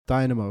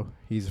Dynamo.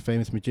 He's a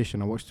famous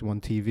magician. I watched him on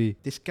TV.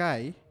 This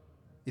guy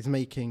is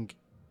making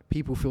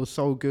people feel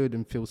so good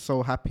and feel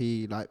so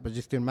happy, like, by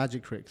just doing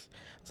magic tricks.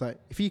 It's like,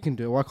 if he can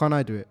do it, why can't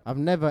I do it? I've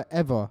never,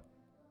 ever,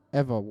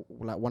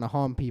 like, want to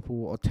harm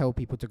people or tell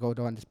people to go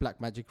down this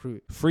black magic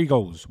route. 3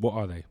 goals, what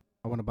are they?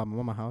 I want to buy my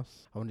mama a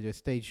house. I want to do a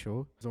stage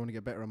show because I want to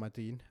get better on my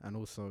deen and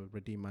also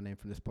redeem my name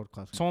from this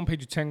podcast. Someone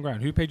paid you 10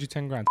 grand. Who paid you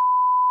 10 grand?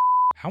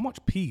 How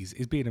much peas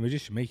is being a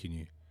magician making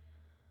you?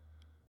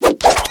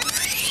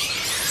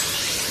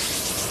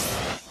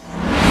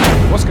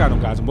 What's going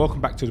on, guys, and welcome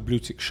back to the Blue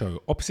Tick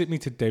Show. Opposite me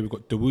today, we've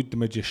got Dawud the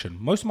magician.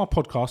 Most of my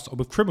podcasts are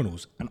with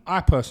criminals, and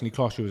I personally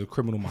class you as a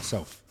criminal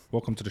myself.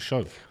 Welcome to the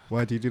show.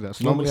 Why do you do that?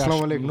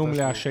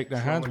 Normally I shake their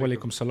hands.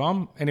 Walaikum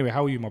salam. Anyway,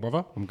 how are you, my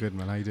brother? I'm good,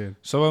 man. How you doing?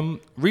 So,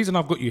 reason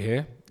I've got you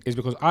here is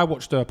because I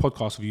watched a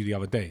podcast of you the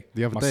other day.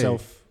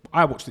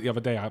 I watched it the other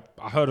day.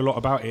 I heard a lot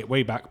about it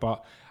way back,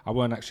 but I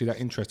weren't actually that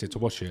interested to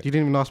watch it. You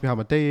didn't even ask me how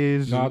my day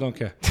is. No, I don't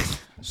care.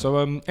 So,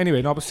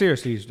 anyway, no, but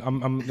seriously,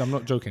 I'm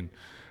not joking.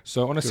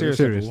 So, on a serious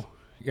level,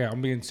 yeah,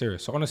 I'm being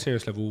serious. So, on a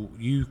serious level,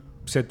 you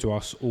said to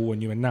us all when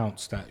you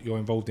announced that you're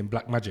involved in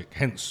black magic,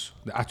 hence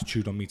the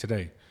attitude on me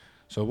today.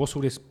 So what's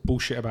all this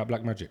bullshit about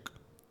black magic?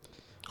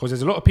 Because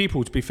there's a lot of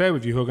people, to be fair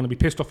with you, who are going to be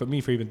pissed off at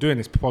me for even doing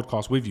this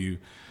podcast with you.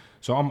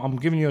 So I'm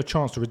giving you a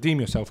chance to redeem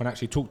yourself and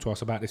actually talk to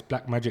us about this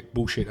black magic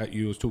bullshit that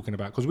you was talking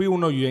about. Because we all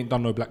know you ain't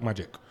done no black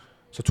magic.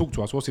 So talk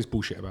to us. What's this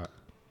bullshit about?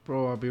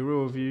 Bro, I'll be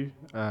real with you.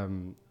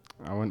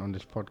 I went on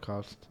this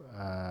podcast,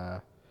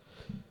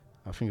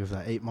 I think it was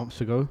like 8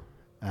 months ago.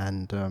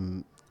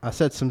 And I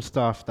said some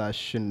stuff that I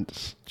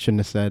shouldn't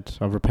have said.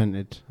 I've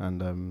repented.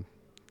 And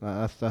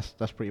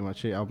that's pretty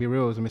much it. I'll be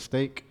real, it was a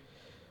mistake.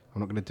 I'm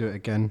not going to do it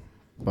again,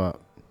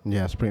 but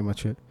yeah, that's pretty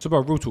much it. So,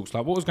 bro, real talks,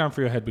 like, what was going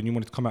through your head when you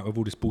wanted to come out with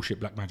all this bullshit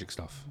black magic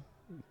stuff?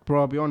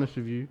 Bro, I'll be honest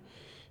with you,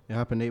 it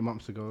happened 8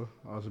 months ago.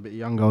 I was a bit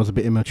younger, I was a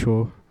bit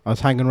immature. I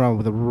was hanging around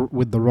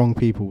with the wrong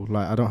people.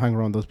 Like, I don't hang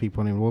around those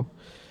people anymore.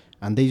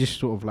 And they just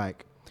sort of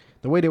like,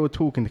 the way they were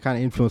talking, they kind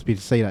of influenced me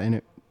to say that,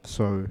 innit?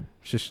 So,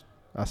 it's just,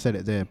 I said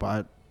it there.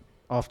 But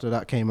after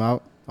that came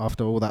out,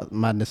 after all that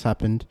madness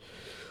happened,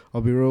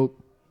 I'll be real,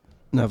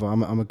 never.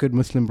 I'm a good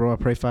Muslim, bro. I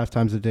pray 5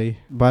 times a day.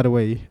 By the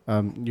way,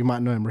 you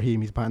might know him,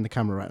 Raheem. He's behind the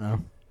camera right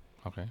now.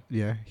 Okay.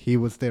 Yeah, he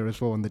was there as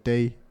well on the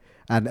day.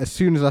 And as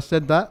soon as I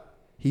said that,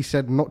 he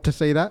said not to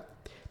say that.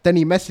 Then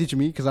he messaged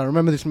me, because I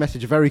remember this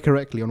message very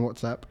correctly on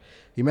WhatsApp.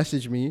 He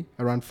messaged me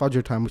around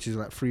Fajr time, which is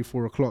like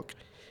 3-4 o'clock.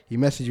 He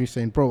messaged me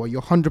saying, bro, are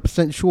you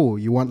 100% sure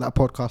you want that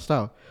podcast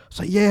out? I was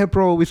like, yeah,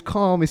 bro, it's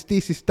calm, it's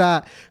this, it's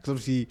that. Because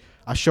obviously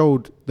I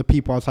showed the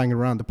people I was hanging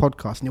around the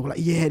podcast and they were like,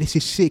 yeah, this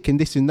is sick and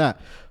this and that.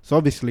 So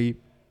obviously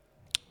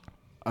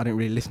I didn't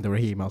really listen to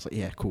Raheem. I was like,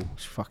 yeah, cool,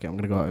 fuck it, I'm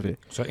going to go out of it.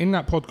 So in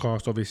that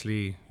podcast,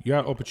 obviously, you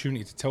had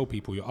opportunity to tell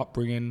people your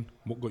upbringing,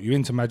 what got you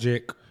into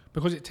magic,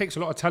 because it takes a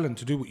lot of talent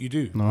to do what you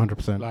do. No,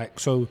 100%. Like,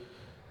 so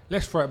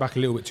let's throw it back a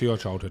little bit to your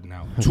childhood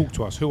now. Talk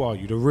to us. Who are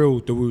you? The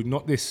real Dawud,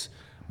 not this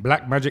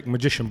black magic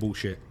magician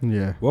bullshit.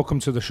 Yeah. Welcome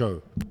to the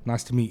show.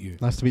 Nice to meet you.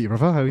 Nice to meet you,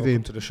 brother. How are you doing?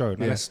 Welcome to the show.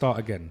 Now let's start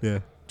again. Yeah.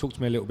 Talk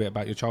to me a little bit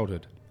about your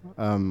childhood.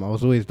 I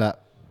was always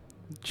that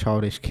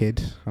childish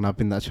kid, and I've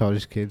been that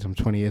childish kid. I'm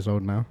 20 years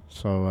old now.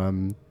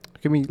 So,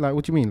 give me, like,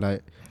 what do you mean?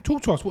 Like,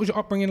 talk to us. What was your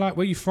upbringing like?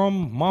 Where you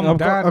from? Mum,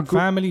 dad,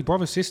 family,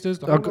 brothers, sisters?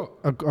 I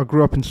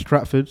grew up in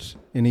Stratford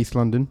in East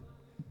London.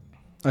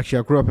 Actually,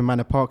 I grew up in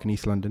Manor Park in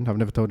East London. I've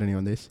never told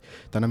anyone this.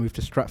 Then I moved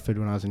to Stratford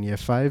when I was in year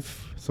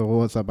 5. So I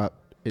was about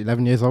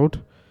 11 years old.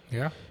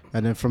 Yeah.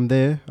 And then from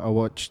there, I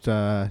watched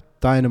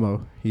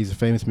Dynamo. He's a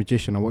famous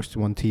magician. I watched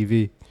him on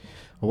TV.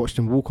 I watched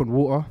him walk on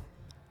water.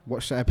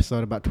 Watched the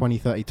episode about 20,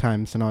 30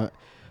 times. And I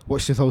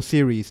watched this whole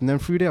series. And then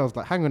through there, I was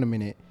like, hang on a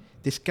minute.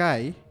 This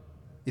guy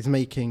is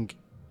making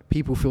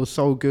people feel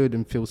so good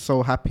and feel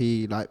so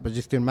happy, like, by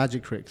just doing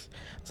magic tricks.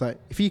 It's like,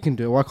 if he can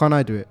do it, why can't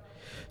I do it?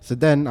 So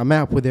then I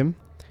met up with him.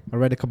 I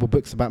read a couple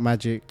books about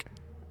magic,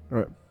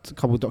 or a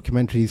couple of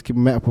documentaries,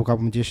 met up with a couple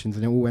of magicians,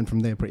 and it all went from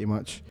there pretty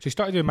much. So you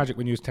started doing magic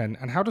when you was 10,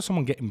 and how does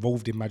someone get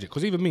involved in magic?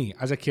 Because even me,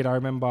 as a kid, I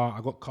remember I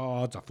got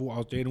cards, I thought I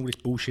was doing all this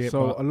bullshit.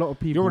 So a lot of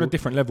people... You're on a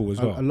different level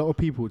as well. A lot of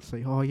people would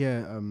say, oh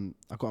yeah,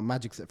 I got a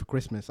magic set for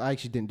Christmas. I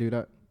actually didn't do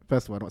that.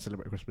 First of all, I don't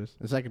celebrate Christmas.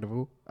 And second of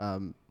all,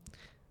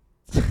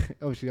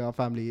 obviously our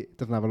family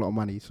doesn't have a lot of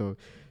money, so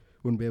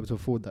wouldn't be able to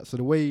afford that. So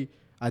the way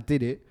I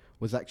did it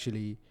was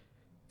actually...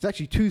 There's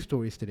actually 2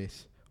 stories to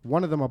this.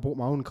 One of them, I bought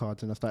my own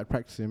cards and I started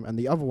practicing. And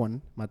the other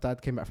one, my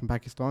dad came back from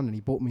Pakistan and he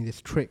bought me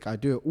this trick. I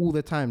do it all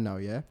the time now,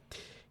 yeah?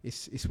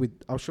 It's with,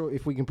 I'll show,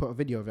 if we can put a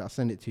video of it, I'll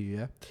send it to you,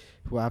 yeah?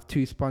 Where I have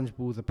 2 sponge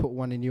balls, I put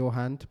one in your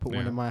hand, put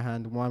one in my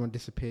hand, one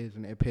disappears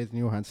and it appears in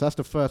your hand. So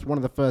that's one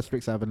of the first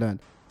tricks I ever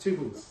learned. 2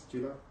 balls. Do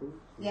you like balls?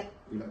 Yep.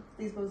 You like?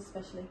 These balls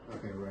especially.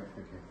 Okay, right,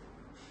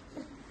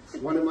 okay.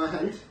 One in my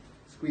hand,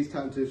 squeeze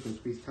tight into this one,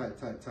 squeeze tight,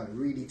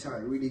 really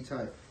tight, really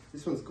tight.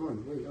 This one's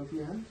gone. Wait, open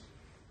your hand.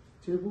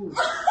 2 balls.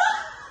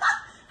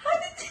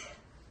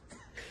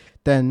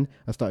 Then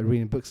I started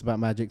reading books about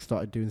magic,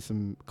 started doing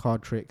some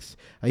card tricks.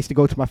 I used to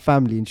go to my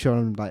family and show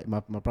them, like,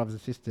 my brothers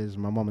and sisters,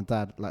 my mum and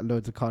dad, like,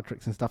 loads of card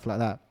tricks and stuff like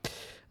that.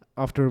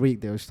 after a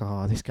week, they were just,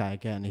 oh, this guy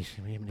again, he's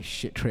giving me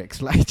shit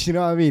tricks. Like, do you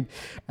know what I mean?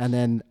 And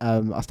then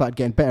I started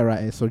getting better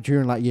at it. So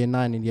during like year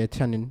 9 and year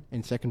 10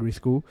 in secondary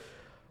school,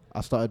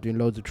 I started doing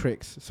loads of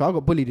tricks. So I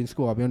got bullied in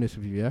school, I'll be honest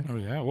with you, yeah? Oh,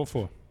 yeah? What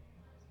for?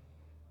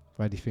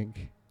 Why do you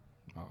think?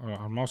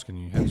 I'm asking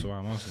you. That's why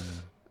I'm asking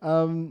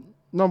you.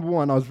 Number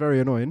one, I was very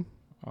annoying.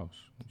 Oh,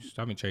 you just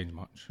haven't changed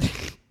much.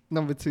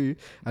 Number two,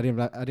 I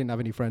didn't have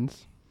any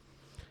friends.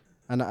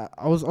 And I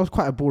was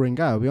quite a boring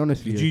guy, I'll be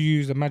honest with you. Did you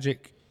use the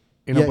magic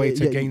in a way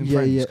to gain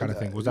friends kind of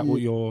thing? Was that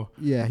what your...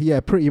 Yeah,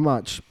 pretty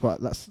much.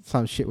 But that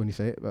sounds shit when you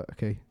say it, but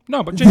okay.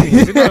 No, but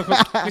genuinely,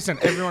 listen,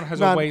 everyone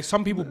has a way.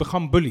 Some people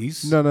become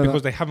bullies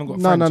because they haven't got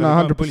friends. No, so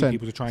 100%. Bully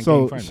people to try and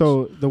gain friends.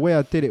 So the way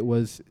I did it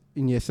was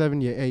in year 7,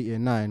 year 8, year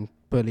 9,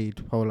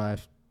 bullied whole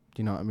life.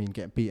 Do you know what I mean?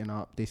 Get beaten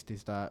up, this,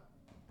 that,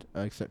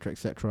 etc.,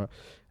 etc.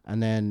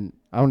 And then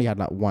I only had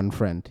like one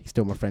friend. He's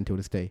still my friend till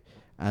this day.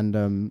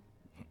 And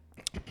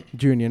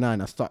during year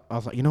 9, I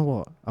was like, you know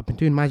what? I've been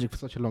doing magic for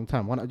such a long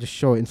time. Why not just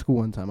show it in school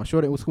one time? I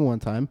showed it in school one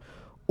time.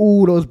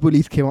 All those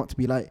bullies came up to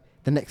me like,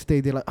 the next day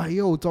they're like, oh,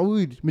 yo,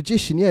 Dawud,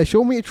 magician, yeah,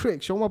 show me a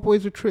trick. Show my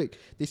boys a trick.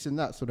 This and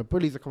that. So the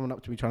bullies are coming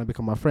up to me trying to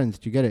become my friends.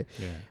 Do you get it?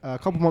 Yeah. A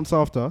couple months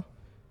after,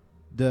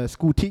 the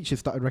school teachers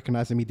started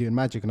recognizing me doing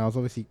magic, and I was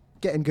obviously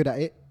getting good at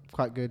it.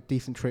 Quite good,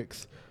 decent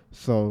tricks.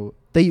 So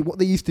what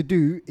they used to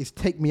do is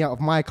take me out of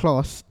my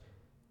class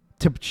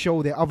to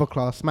show their other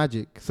class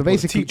magic. So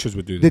basically, the teachers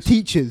would do this. The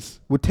teachers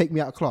would take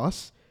me out of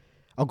class.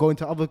 I'll go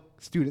into other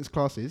students'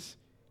 classes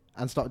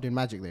and start doing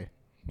magic there.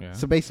 Yeah.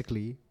 So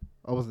basically,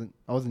 I wasn't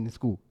in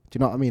school. Do you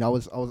know what I mean? I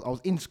was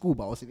in school,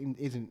 but I wasn't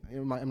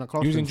in my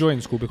classroom. You was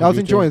enjoying school because I was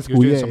enjoying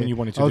school. Yeah, something you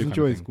wanted to do. I was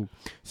enjoying school.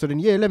 So then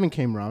year 11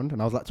 came round,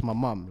 and I was like to my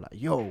mum,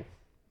 like, "Yo,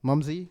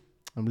 mumsy,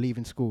 I'm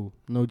leaving school.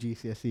 No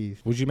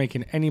GCSEs." Was you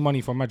making any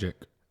money from magic?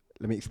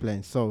 Let me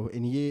explain. So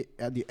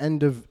at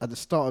the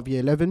start of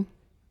year 11,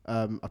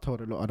 I told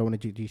her, look, I don't want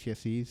to do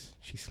GCSEs.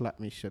 She slapped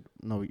me. She said,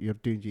 no, you're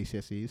doing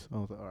GCSEs. I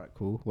was like, all right,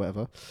 cool,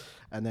 whatever.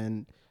 And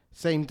then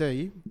same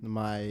day,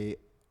 my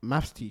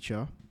maths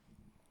teacher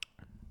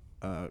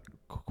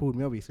called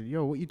me up. He said,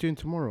 yo, what are you doing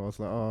tomorrow? I was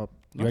like, oh,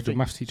 you had your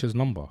maths teacher's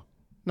number?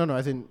 No,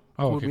 as in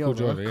called me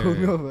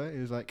over. He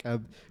was like, yo,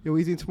 what are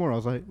you doing tomorrow? I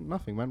was like,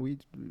 nothing, man.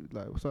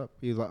 Like, what's up?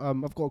 He was like,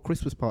 I've got a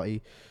Christmas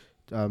party.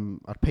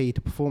 I'd pay you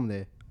to perform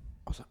there.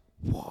 I was like,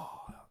 whoa,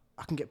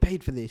 I can get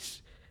paid for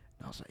this.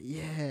 And I was like,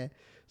 yeah.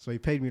 So he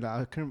paid me it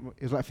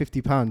was like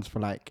 £50 for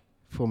like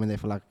performing there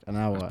for like an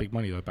hour. That's big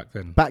money though back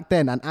then. Back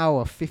then, an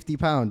hour,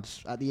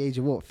 £50 at the age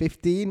of what,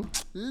 15?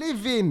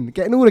 Living,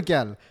 getting all the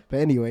gal. But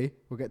anyway,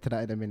 we'll get to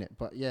that in a minute.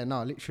 But yeah,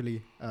 no,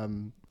 literally,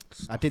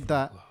 I did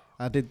that,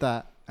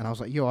 and I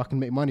was like, yo, I can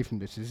make money from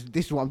this.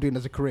 This is what I'm doing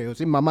as a career. It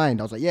was in my mind.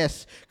 I was like,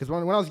 yes, because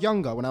when I was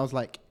younger, when I was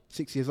like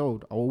 6 years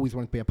old, I always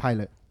wanted to be a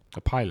pilot.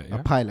 A pilot, yeah?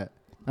 A pilot.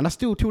 And I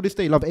still, till this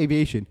day, love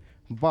aviation.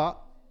 But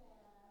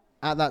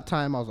at that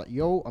time, I was like,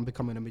 yo, I'm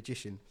becoming a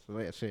magician. So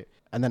that's it.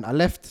 And then I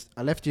left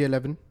year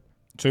 11.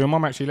 So your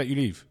mum actually let you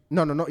leave?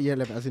 No, not year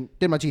 11. As in,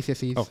 did my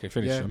GCSEs. Okay,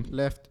 finished them.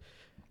 Left.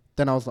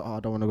 Then I was like, oh, I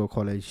don't want to go to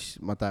college.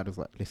 My dad was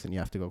like, listen, you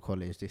have to go to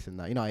college, this and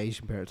that. You know how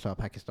Asian parents are,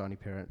 Pakistani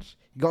parents.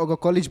 You got to go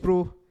to college,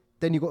 bro.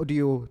 Then you got to do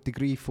your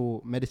degree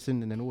for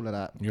medicine and then all of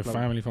that. Your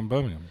family from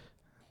Birmingham?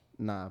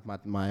 Nah,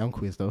 my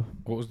uncle is though.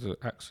 What was the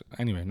accent?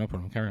 Anyway, no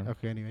problem. Carry on.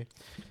 Okay, anyway.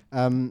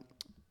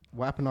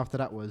 What happened after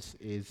that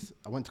is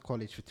I went to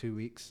college for 2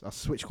 weeks. I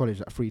switched college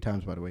like 3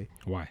 times, by the way.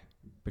 Why?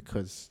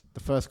 Because the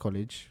first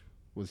college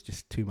was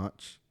just too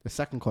much. The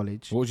second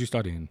college... What was you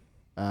studying?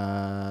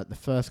 The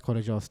first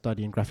college I was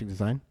studying graphic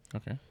design.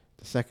 Okay.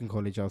 The second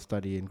college I was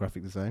studying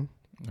graphic design.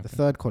 Okay. The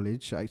third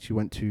college, I actually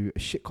went to a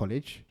shit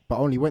college, but I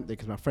only went there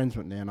because my friends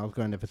went there and I was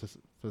going there for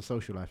the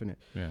social life, innit?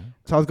 Yeah.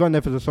 So I was going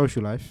there for the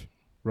social life,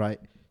 right?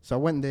 So I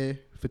went there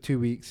for 2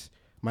 weeks.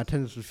 My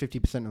attendance was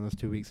 50% on those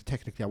 2 weeks. So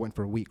technically, I went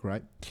for a week,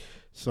 right?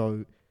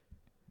 So,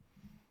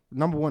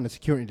 number one, the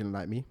security didn't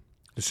like me.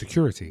 The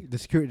security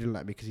didn't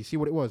like me because you see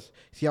what it was.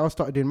 See, I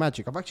started doing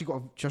magic. I've actually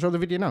got. Should I show the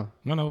video now?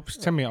 No.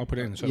 Tell me. I'll put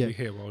it in so we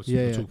hear while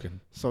we're talking.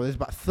 So there's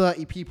about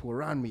 30 people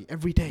around me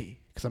every day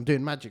because I'm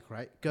doing magic,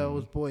 right?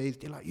 Girls, boys,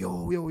 they're like,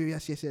 yo,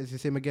 yes,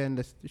 it's him again.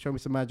 Let's show me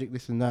some magic,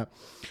 this and that.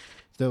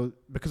 So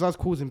because I was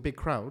causing big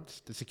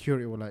crowds, the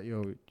security were like,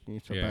 yo, you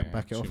need to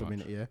back it off a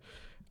minute, yeah.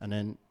 And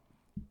then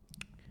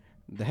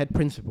the head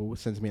principal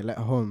sends me a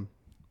letter home.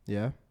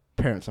 Yeah,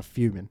 parents are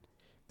fuming.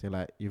 They're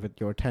like,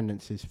 your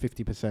attendance is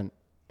 50%.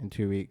 In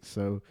 2 weeks,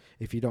 so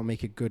if you don't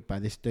make it good by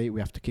this date,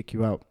 we have to kick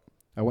you out.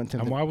 I went to.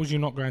 And why was you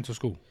not going to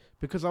school?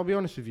 Because I'll be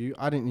honest with you,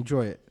 I didn't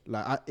enjoy it.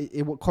 Like,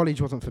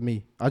 college wasn't for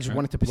me. I just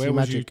wanted to pursue magic.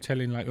 Where was you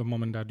telling like your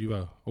mum and dad you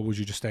were, or was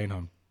you just staying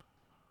home?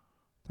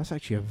 That's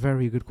actually a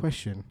very good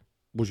question.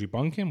 Was you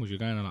bunking? Was you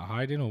going and like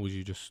hiding, or was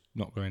you just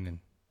not going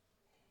in?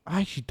 I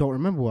actually don't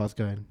remember where I was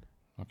going.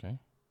 Okay,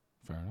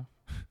 fair enough.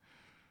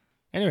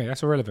 Anyway,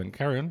 that's irrelevant.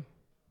 Carry on.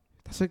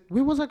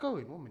 Where was I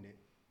going? 1 minute.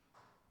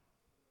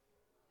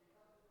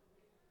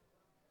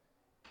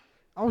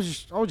 I was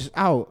just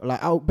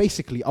out.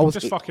 Basically, I was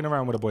just fucking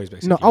around with the boys.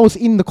 Basically, no, I was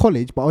in the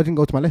college, but I didn't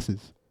go to my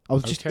lessons. I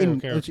was just in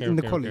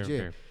the college,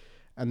 yeah.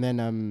 And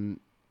then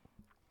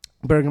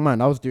bearing in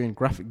mind, I was doing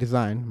graphic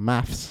design,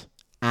 maths,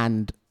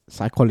 and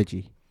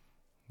psychology.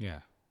 Yeah.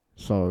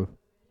 So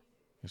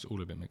It's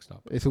all a bit mixed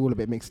up. it's all a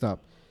bit mixed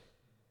up.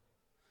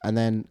 And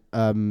then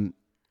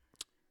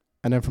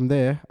from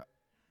there,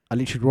 I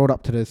literally rolled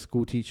up to the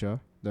school teacher,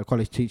 the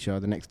college teacher,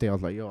 the next day. I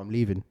was like, yo, I'm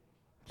leaving.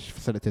 Just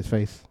said it to his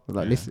face. I was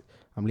like, listen,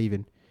 I'm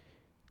leaving.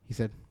 He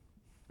said,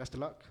 best of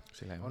luck.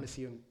 See you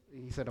later.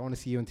 He said, I want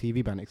to see you on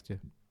TV by next year.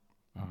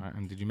 All right,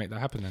 and did you make that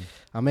happen then?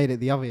 I made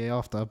it the other year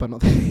after, but not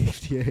the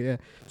next year, yeah.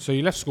 So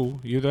you left school,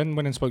 you then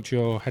went and spoke to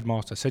your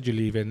headmaster, said you're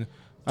leaving.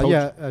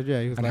 Yeah.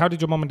 He was and like, how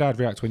did your mum and dad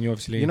react when you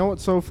obviously... You know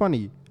what's so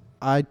funny?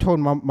 I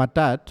told my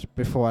dad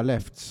before I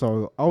left,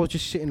 so I was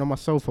just sitting on my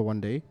sofa one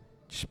day,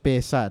 just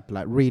bare sad,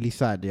 like really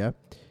sad, yeah?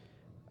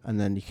 And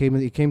then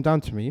he came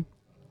down to me.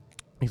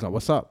 He's like,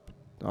 what's up?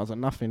 I was like,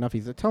 nothing.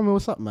 He said, tell me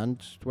what's up, man.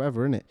 Just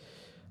whatever, innit?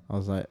 I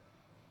was like,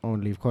 I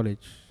want to leave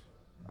college.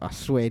 I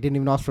swear, he didn't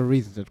even ask for a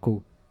reason. He said,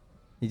 cool.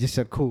 He just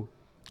said, cool.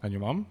 And your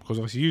mum? Because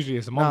obviously usually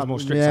it's the mum's more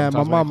strict yeah,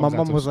 sometimes. my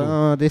mum was like,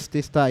 oh, this,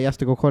 that, he has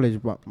to go college.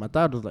 But my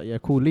dad was like, yeah,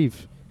 cool,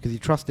 leave. Because he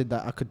trusted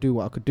that I could do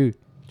what I could do. Do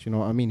you know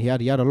what I mean? He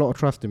had a lot of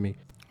trust in me.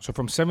 So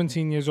from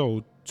 17 years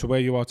old to where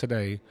you are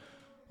today,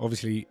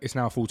 obviously it's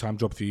now a full-time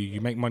job for you.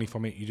 You make money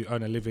from it. You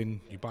earn a living.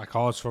 You buy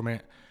cars from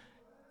it.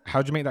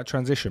 How do you make that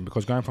transition?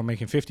 Because going from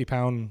making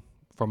 £50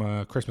 from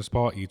a Christmas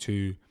party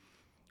to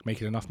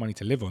making enough money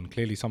to live on,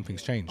 clearly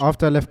something's changed.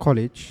 After I left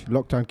college,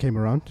 lockdown came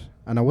around,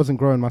 and I wasn't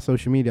growing my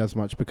social media as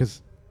much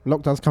because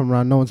lockdown's come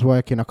around, no one's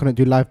working, I couldn't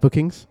do live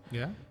bookings.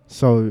 Yeah.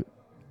 So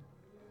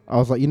I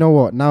was like, you know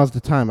what? Now's the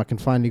time I can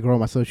finally grow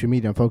my social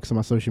media and focus on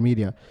my social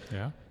media.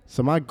 Yeah.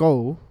 So my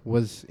goal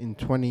was in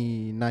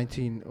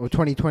 2019 or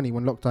 2020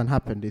 when lockdown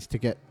happened is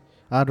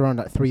I had around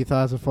like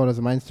 3,000 followers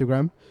on my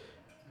Instagram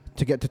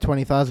to get to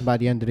 20,000 by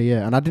the end of the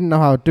year. And I didn't know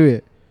how to do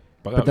it.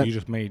 But that you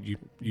just made,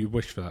 you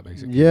wished for that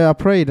basically. Yeah, I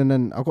prayed and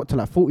then I got to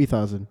like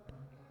 40,000.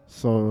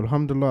 So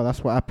alhamdulillah,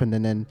 that's what happened.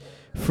 And then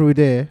through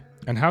there.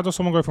 And how does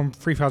someone go from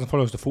 3,000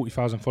 followers to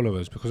 40,000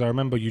 followers? Because I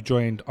remember you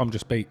joined I'm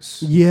Just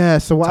Bates. Yeah,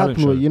 so what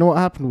happened show. was, you know what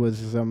happened was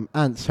is,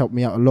 Ants helped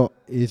me out a lot.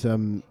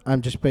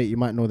 I'm Just Bait, you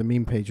might know the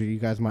meme page, or you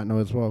guys might know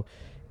as well.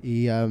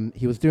 He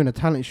was doing a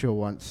talent show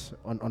once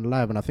on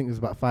live, and I think there's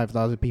about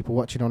 5,000 people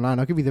watching online.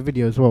 I'll give you the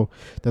video as well.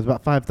 There's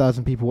about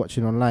 5,000 people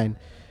watching online.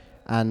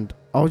 And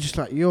I was just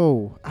like,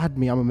 yo, add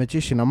me, I'm a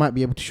magician. I might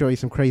be able to show you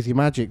some crazy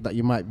magic that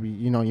you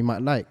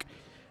might like.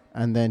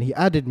 And then he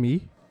added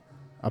me.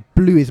 I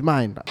blew his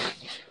mind.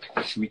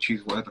 So we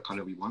choose whatever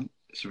colour we want.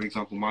 So for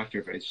example, my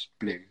favourite is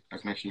blue. I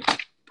can actually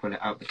pull it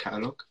out the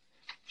catalogue,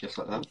 just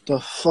like that. The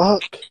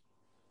fuck?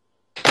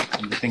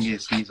 And the thing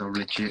is, these are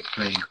legit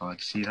playing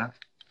cards. See that?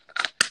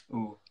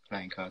 All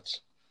playing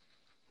cards.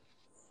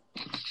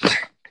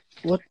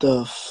 What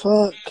the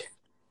fuck?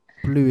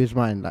 Blew his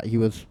mind. Like he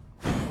was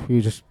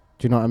just,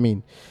 do you know what I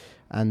mean?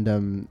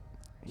 And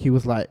he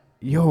was like,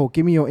 yo,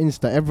 give me your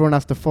Insta. Everyone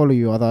has to follow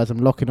you, otherwise I'm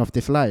locking off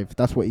this live.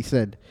 That's what he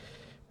said.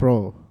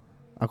 Bro,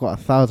 I got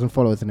 1,000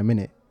 followers in a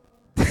minute.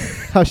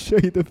 I'll show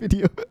you the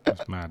video.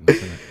 That's madness,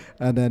 isn't it?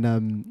 And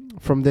then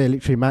from there,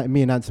 literally,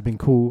 me and Ants have been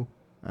cool,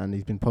 and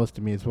he's been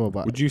posting me as well.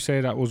 But would you say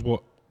that was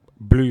what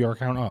blew your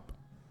account up?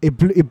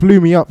 It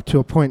blew me up to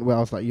a point where I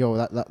was like, yo,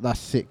 that's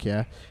sick,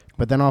 yeah.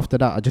 But then after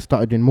that, I just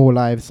started doing more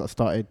lives. I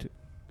started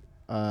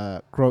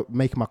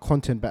making my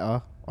content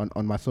better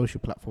on my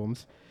social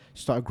platforms.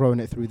 Started growing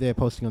it through there,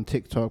 posting on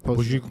TikTok.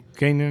 Was you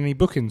gaining any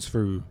bookings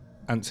through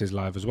Ants'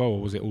 live as well,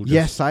 or was it all just...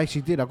 Yes, I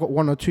actually did. I got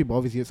 1 or 2, but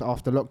obviously it's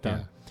after lockdown.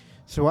 Yeah.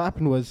 So what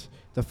happened was,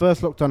 the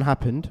first lockdown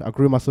happened, I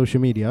grew my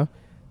social media.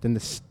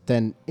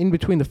 Then in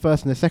between the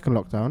first and the second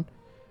lockdown,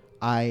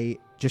 I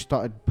just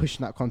started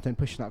pushing that content.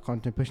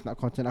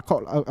 I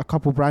got a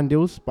couple brand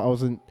deals, but I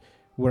wasn't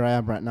where I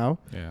am right now.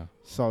 Yeah.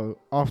 So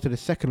after the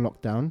second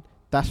lockdown,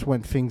 that's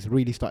when things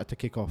really started to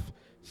kick off.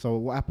 So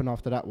what happened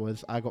after that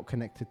was I got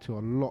connected to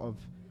a lot of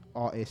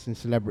artists and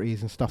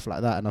celebrities and stuff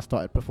like that, and I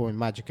started performing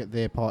magic at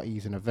their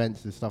parties and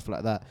events and stuff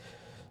like that.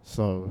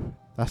 So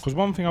that's... Because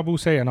one thing I will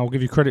say, and I'll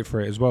give you credit for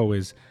it as well,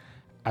 is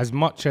as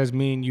much as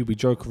me and you, we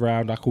joke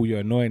around, I call you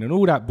annoying and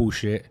all that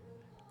bullshit,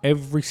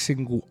 every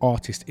single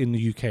artist in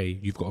the UK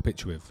you've got a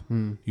picture with.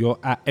 You're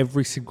at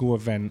every single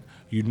event,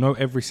 you know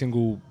every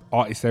single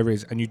artist there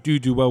is, and you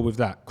do well with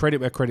that. Credit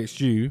where credit's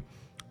due.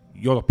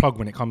 You're the plug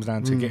when it comes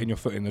down to getting your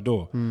foot in the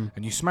door, and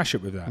you smash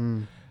it with that.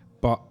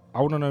 But I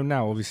want to know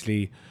now,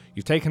 obviously,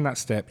 you've taken that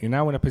step. You're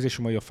now in a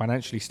position where you're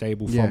financially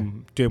stable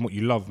from doing what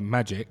you love,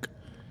 magic.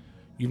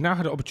 You've now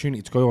had an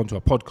opportunity to go onto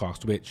a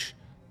podcast, which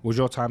was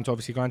your time to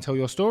obviously go and tell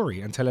your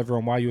story and tell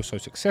everyone why you're so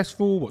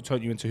successful, what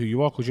turned you into who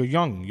you are, because you're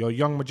a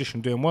young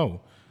magician doing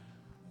well.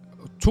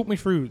 Talk me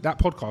through that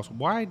podcast.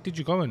 Why did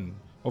you go and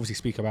obviously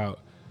speak about,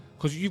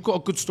 because you've got a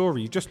good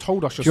story. You just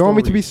told us your story. Do you want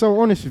me to be so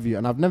honest with you?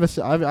 And I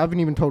haven't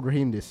even told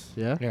Raheem this,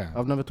 yeah? Yeah.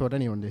 I've never told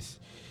anyone this.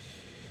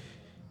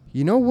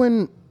 You know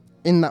when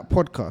in that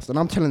podcast, and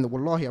I'm telling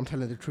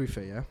the truth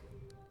here, yeah?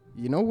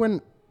 You know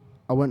when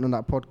I went on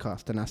that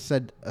podcast and I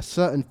said a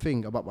certain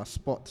thing about my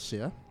spots,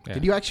 yeah?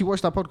 Did you actually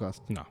watch that podcast?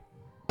 No.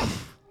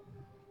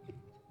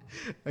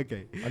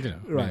 Okay. I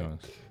didn't know. Right.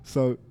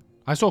 So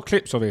I saw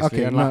clips,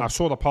 obviously, and I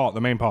saw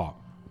the main part.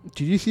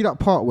 Did you see that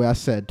part where I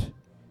said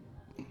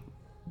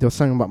there was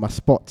something about my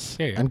spots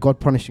and God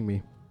punishing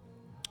me?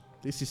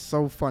 This is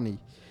so funny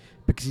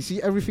because you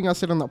see, everything I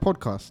said on that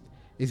podcast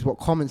is what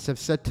comments have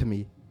said to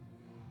me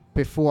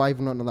before I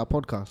even went on that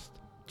podcast.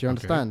 Do you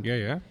understand?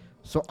 Yeah.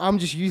 So I'm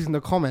just using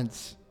the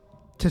comments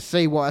to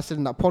say what I said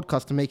in that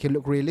podcast to make it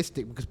look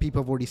realistic because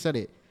people have already said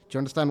it. Do you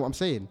understand what I'm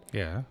saying?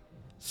 Yeah.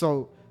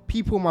 So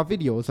people in my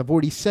videos have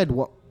already said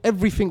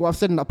everything what I've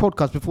said in that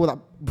podcast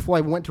before I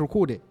even went to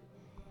record it.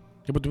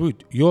 Yeah, but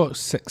dude, you're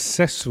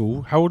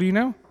successful. How old are you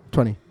now?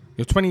 20.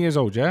 You're 20 years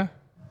old, yeah?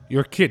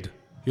 You're a kid.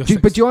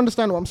 But do you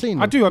understand what I'm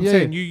saying? I do. I'm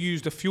saying you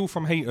use the fuel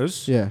from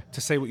haters to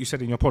say what you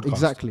said in your podcast.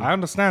 Exactly. I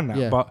understand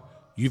that, but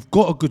you've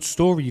got a good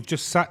story. You've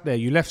just sat there.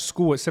 You left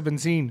school at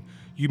 17.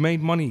 You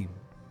made money.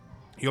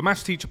 Your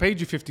maths teacher paid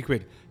you 50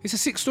 quid. It's a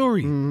sick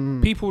story.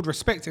 People would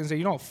respect it and say,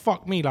 you know what,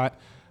 fuck me. Like,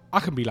 I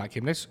can be like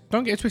him.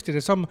 Don't get it twisted.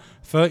 There's some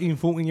 13,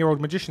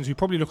 14-year-old magicians who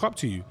probably look up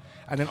to you.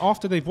 And then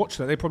after they've watched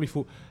that, they probably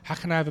thought, how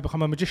can I ever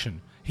become a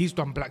magician? He's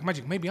done black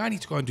magic. Maybe I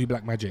need to go and do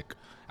black magic.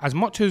 As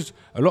much as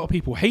a lot of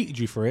people hated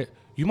you for it,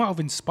 you might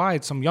have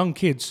inspired some young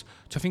kids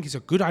to think it's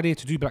a good idea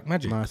to do black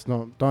magic. No, it's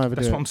not. Don't ever do it.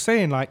 That's what I'm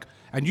saying. Like,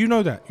 and you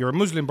know that. You're a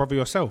Muslim brother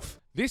yourself.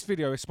 This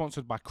video is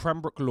sponsored by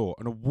Cranbrook Law,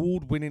 an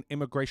award-winning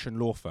immigration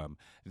law firm.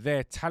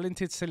 Their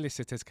talented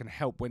solicitors can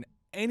help when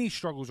any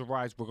struggles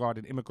arise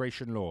regarding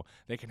immigration law.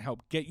 They can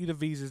help get you the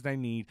visas they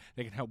need.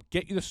 They can help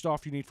get you the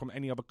staff you need from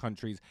any other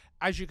countries.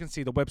 As you can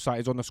see, the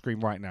website is on the screen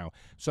right now.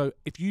 So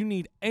if you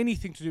need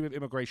anything to do with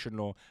immigration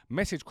law,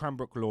 message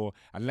Cranbrook Law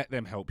and let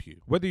them help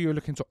you. Whether you're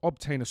looking to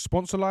obtain a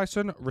sponsor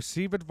license,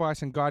 receive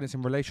advice and guidance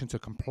in relation to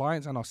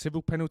compliance and our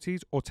civil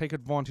penalties, or take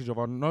advantage of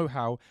our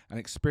know-how and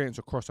experience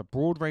across a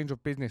broad range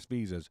of business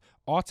visas,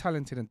 our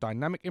talented and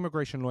dynamic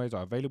immigration lawyers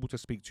are available to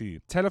speak to you.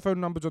 Telephone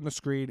numbers on the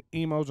screen,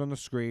 emails on the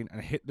screen,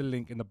 and hit the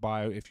link in the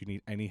bio if you need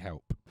any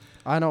help.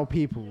 I know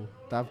people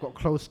that have got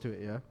close to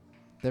it,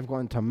 they've got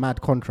into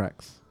mad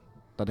contracts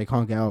that they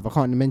can't get out of. I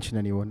can't mention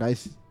anyone. That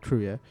is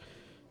true,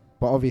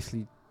 but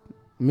obviously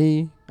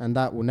me and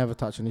that will never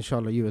touch, and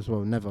inshallah you as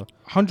well, never.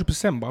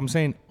 100%, but I'm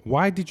saying,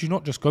 why did you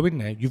not just go in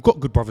there? You've got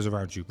good brothers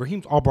around you.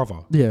 Raheem's our brother.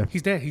 Yeah.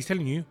 He's there. He's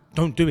telling you,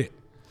 don't do it.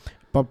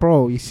 But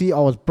bro, you see, I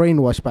was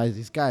brainwashed by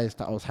these guys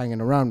that I was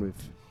hanging around with.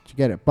 Did you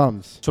get it?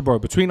 Bums. So bro,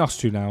 between us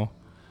two now,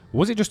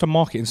 was it just a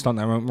marketing stunt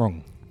that went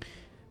wrong?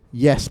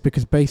 Yes,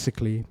 because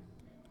basically,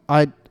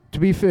 to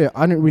be fair,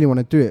 I didn't really want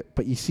to do it.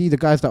 But you see, the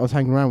guys that I was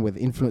hanging around with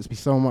influenced me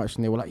so much,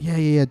 and they were like,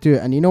 yeah, do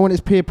it. And you know, when it's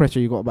peer pressure,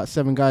 you got about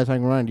 7 guys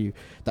hanging around you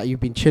that you've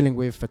been chilling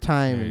with for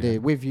time, and they're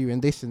with you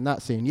and this and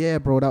that, saying, yeah,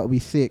 bro, that would be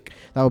sick.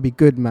 That would be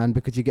good, man,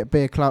 because you get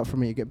bare clout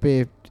from it, you get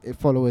bare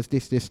followers,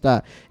 this,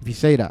 that. If you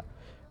say that,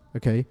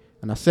 okay.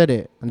 And I said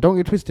it, and don't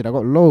get twisted, I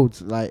got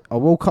loads. Like, I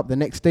woke up the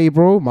next day,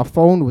 bro, my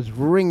phone was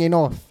ringing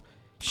off.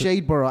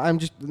 Shadeborough, I'm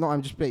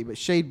just bait, but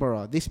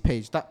Shadeborough, this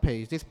page, that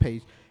page, this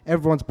page,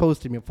 everyone's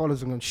posted me,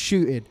 followers are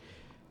shooting.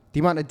 The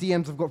amount of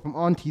DMs I've got from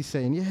aunties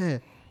saying, yeah.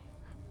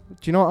 Do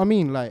you know what I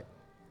mean? Like,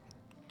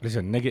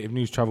 listen, negative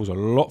news travels a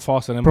lot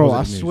faster than bro,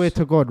 positive news. I swear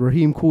to God,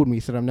 Raheem called me,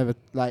 said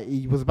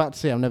he was about to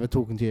say, I'm never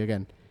talking to you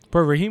again.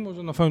 Bro, Raheem was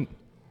on the phone.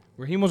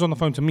 Raheem was on the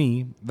phone to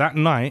me that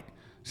night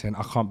saying,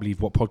 I can't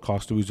believe what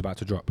podcast Dawud's about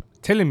to drop.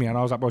 Telling me, and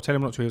I was like, bro, tell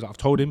him not to. He was like, I've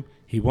told him,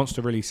 he wants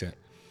to release it.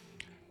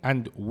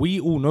 And we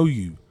all know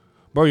you.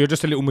 Bro, you're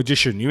just a little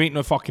magician. You ain't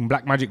no fucking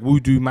black magic,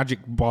 voodoo magic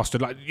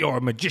bastard. Like, you're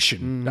a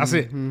magician. That's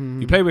it.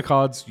 You play with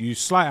cards, you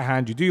sleight of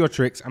hand, you do your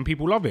tricks, and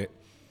people love it.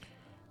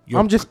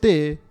 I'm just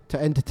there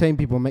to entertain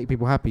people and make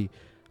people happy.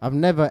 I've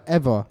never,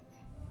 ever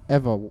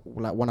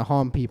like want to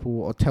harm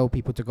people or tell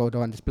people to go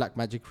down this black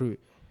magic route.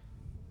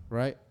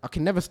 Right? I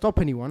can never stop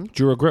anyone.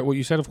 Do you regret what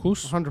you said, of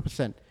course?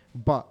 100%.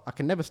 But I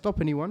can never stop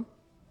anyone.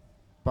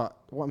 But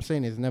what I'm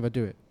saying is never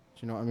do it.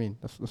 Do you know what I mean?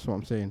 That's what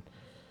I'm saying.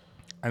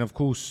 And of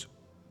course,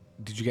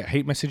 did you get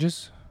hate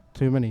messages?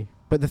 Too many.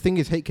 But the thing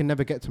is, hate can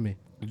never get to me.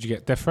 Did you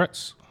get death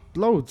threats?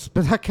 Loads.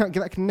 But that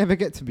can never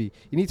get to me.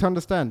 You need to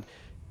understand,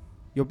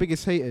 your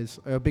biggest haters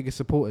are your biggest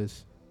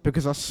supporters.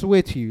 Because I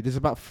swear to you, there's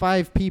about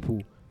 5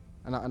 people,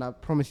 and I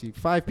promise you,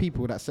 5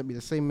 people that sent me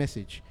the same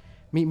message.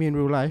 Meet me in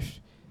real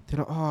life. They're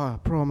like, oh,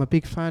 bro, I'm a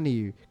big fan of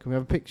you. Can we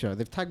have a picture?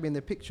 They've tagged me in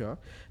their picture, and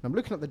I'm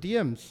looking at the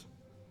DMs.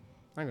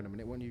 Hang on a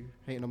minute, weren't you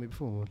hating on me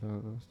before? Do you know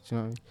what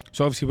I mean?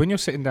 So obviously, when you're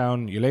sitting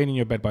down, you're laying in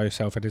your bed by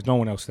yourself, and there's no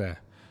one else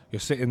there. You're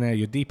sitting there,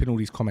 you're deep in all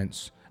these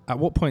comments. At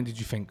what point did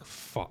you think,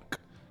 fuck,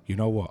 you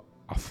know what?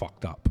 I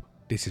fucked up.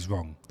 This is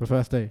wrong. The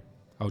first day.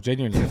 Oh,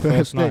 genuinely, the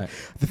first night.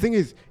 The thing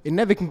is, it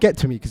never can get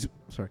to me because,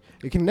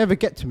 it can never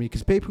get to me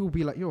because people will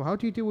be like, yo, how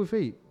do you deal with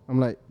hate? I'm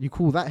like, you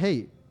call that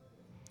hate?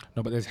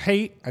 No, but there's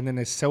hate and then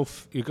there's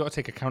you've got to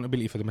take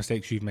accountability for the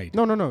mistakes you've made.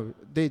 No.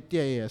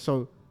 Yeah.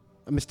 So,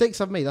 mistakes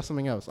I've made, that's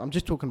something else. I'm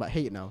just talking about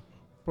hate now.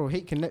 Bro,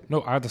 hate can...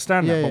 No, I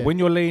understand that, but when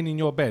you're laying in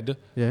your bed,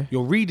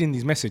 you're reading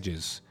these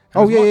messages.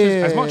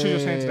 As much as you're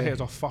saying to the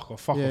haters, oh, fuck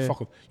off,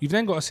 you've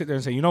then got to sit there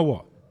and say, you know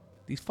what?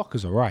 These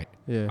fuckers are right.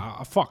 Yeah.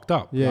 I fucked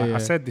up. I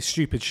said this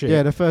stupid shit.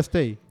 Yeah, the first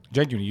day.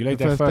 Genuinely, you laid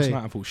there first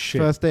night and thought,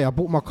 shit. First day, I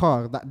bought my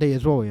car that day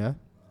as well, yeah?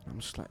 I'm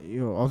just like,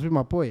 yo, I was with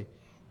my boy. I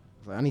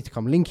was like, I need to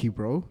come link you,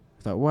 bro.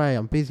 He's like, why?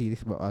 I'm busy. This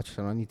is what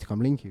I need to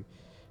come link you.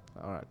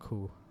 Like, all right,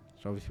 cool.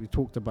 So obviously we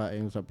talked about it.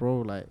 And he was like,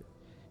 bro, like,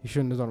 you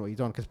shouldn't have done what you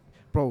done. Because,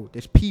 bro,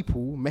 there's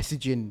people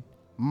messaging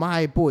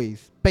my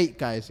boys, bait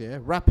guys, yeah,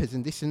 rappers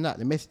and this and that.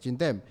 They're messaging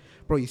them.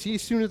 Bro, you see,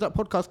 as soon as that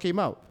podcast came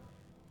out,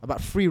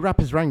 about 3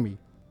 rappers rang me.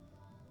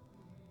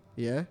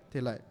 Yeah?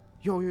 They're like,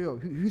 yo,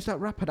 who's that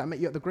rapper that met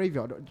you at the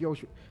graveyard? Yo,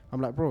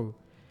 I'm like, bro.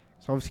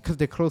 So obviously, because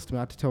they're close to me,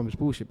 I had to tell them it's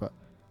bullshit, but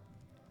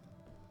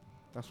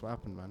that's what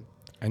happened, man.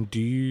 And do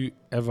you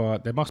ever,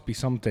 there must be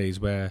some days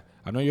where,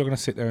 I know you're going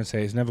to sit there and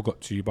say it's never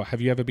got to you, but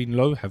have you ever been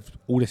low? Have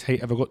all this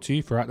hate ever got to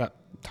you throughout that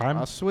time?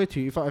 I swear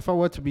to you, if I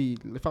were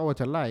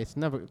to lie, it's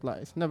never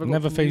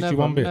Fazed you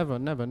one bit?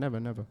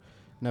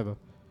 Never.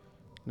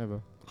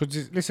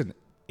 Because listen,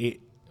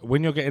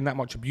 when you're getting that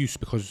much abuse,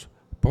 because,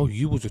 bro,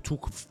 you was the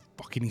talk of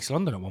fucking East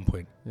London at one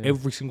point. Yeah.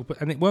 Every single,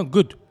 and it weren't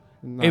good.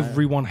 Nah.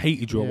 Everyone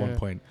hated you at one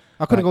point.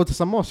 I couldn't go to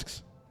some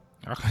mosques.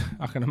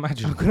 I can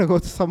imagine. I couldn't go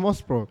to some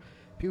mosques, bro.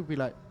 People be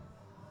like,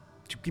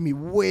 give me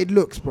weird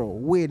looks, bro.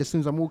 Weird as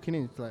soon as I'm walking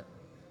in. It's like.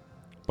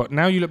 But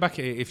now you look back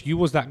at it, if you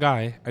was that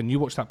guy and you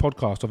watched that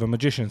podcast of a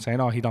magician saying,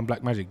 oh, he done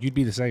black magic, you'd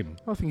be the same.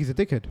 I think he's a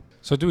dickhead.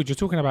 So, dude, you're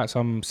talking about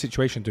some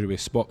situation to do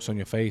with spots on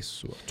your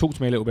face. Talk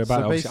to me a little bit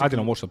about it. Obviously, I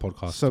didn't watch the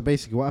podcast. So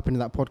basically what happened in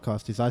that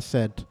podcast is I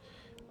said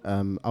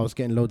I was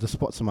getting loads of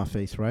spots on my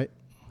face, right?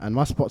 And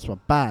my spots were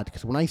bad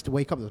because when I used to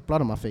wake up, there was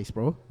blood on my face,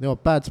 bro. They were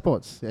bad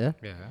spots, yeah?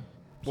 Yeah.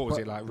 What was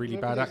it, like really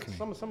bad acne?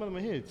 Some of them are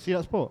here. See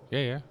that spot?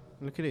 Yeah.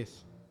 Look at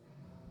this.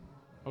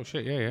 Oh,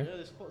 shit, yeah. Yeah,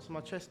 there's spots on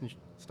my chest and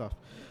stuff.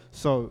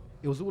 So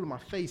it was all on my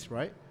face,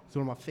 right? It's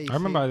all on my face. I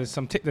remember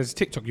there's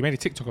TikTok. You made a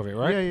TikTok of it,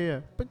 right?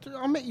 Yeah. But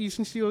I met you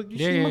since you must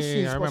yeah,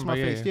 see spots on my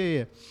face.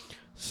 Yeah.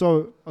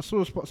 So I saw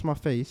the spots on my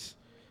face,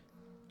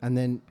 and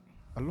then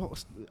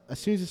as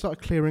soon as it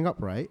started clearing up,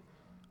 right,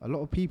 a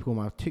lot of people on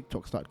my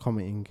TikTok started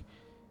commenting,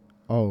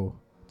 "Oh,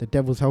 the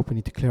devil's helping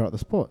you to clear out the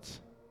spots."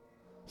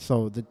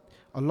 So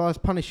Allah has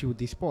punished you with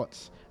these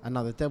spots, and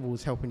now the devil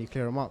is helping you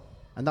clear them up.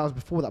 And that was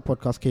before that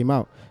podcast came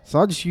out. So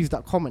I just used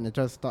that comment and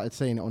just started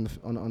saying it on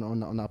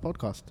that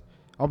podcast.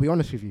 I'll be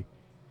honest with you.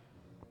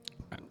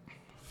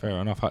 Fair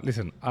enough.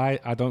 Listen,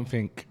 I don't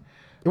think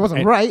it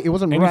wasn't right. It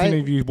wasn't right.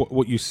 Anything of you,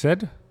 what you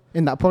said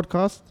in that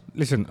podcast.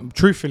 Listen,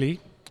 truthfully,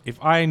 if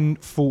I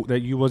thought that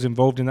you was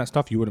involved in that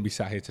stuff, you wouldn't be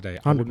sat here today.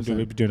 100%. I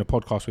wouldn't be doing a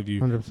podcast with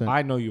you. 100%.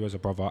 I know you as a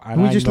brother,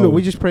 and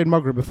we just prayed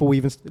Maghrib before we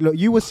even. Look,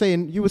 you were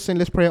saying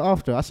let's pray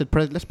after. I said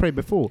let's pray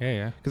before.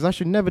 Yeah. Because I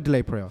should never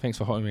delay prayer. Thanks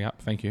for hotting me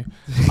up. Thank you.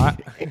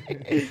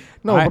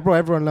 But bro,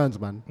 everyone learns,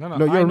 man. No.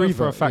 Look, I know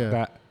for a fact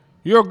that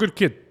you're a good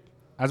kid.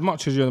 As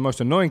much as you're the most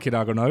annoying kid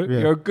I know,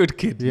 you're a good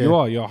kid. Yeah. You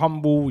are. You're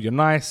humble. You're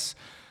nice.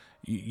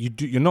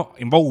 You're not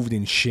involved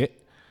in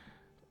shit.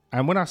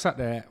 And when I sat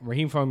there,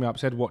 Raheem phoned me up,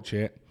 said watch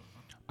it.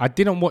 I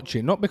didn't watch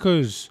it, not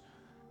because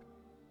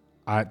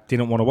I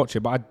didn't want to watch it,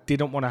 but I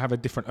didn't want to have a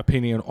different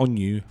opinion on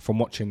you from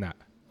watching that.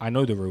 I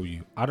know the real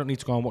you. I don't need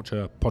to go and watch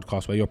a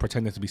podcast where you're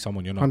pretending to be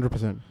someone you're not.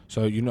 100%.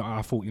 So,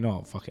 I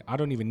thought, fuck it. I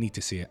don't even need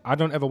to see it. I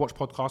don't ever watch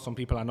podcasts on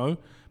people I know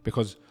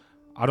because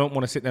I don't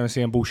want to sit there and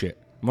see them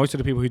bullshit. Most of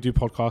the people who do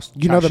podcasts,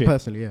 you know them shit.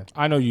 Personally, yeah.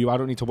 I know you. I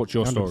don't need to watch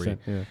your story.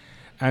 Yeah.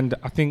 And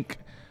I think,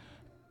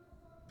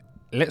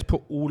 let's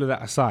put all of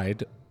that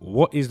aside.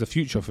 What is the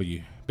future for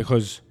you?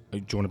 Because do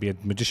you want to be a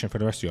magician for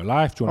the rest of your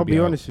life? Do you want to be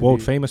a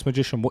world famous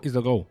magician? What is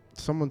the goal?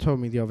 Someone told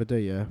me the other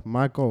day, yeah,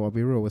 my goal, I'll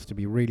be real, was to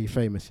be really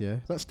famous, yeah.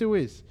 That still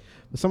is.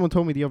 But someone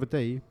told me the other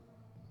day,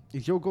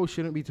 your goal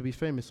shouldn't be to be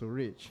famous or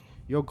rich.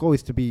 Your goal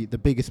is to be the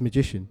biggest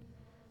magician.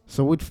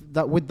 So with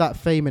that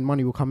fame and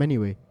money will come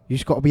anyway. You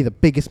just got to be the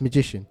biggest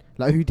magician.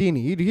 Like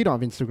Houdini. You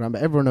don't have Instagram,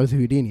 but everyone knows who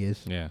Houdini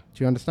is. Yeah.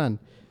 Do you understand?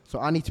 So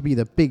I need to be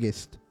the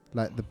biggest.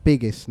 Like the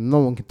biggest. No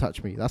one can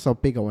touch me. That's how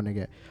big I want to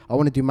get. I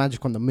want to do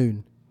magic on the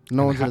moon.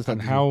 No one's going to touch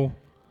me.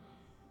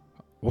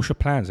 What's your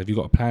plans? Have you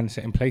got a plan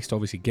set in place to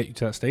obviously get you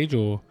to that stage,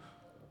 or?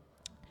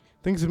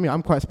 Things with me,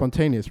 I'm quite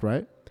spontaneous,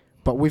 right?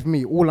 But with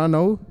me, all I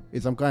know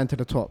is I'm going to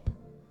the top.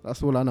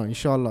 That's all I know,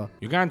 inshallah.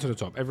 You're going to the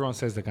top. Everyone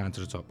says they're going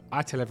to the top.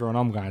 I tell everyone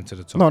I'm going to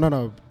the top.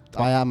 No.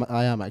 I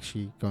am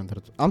actually going to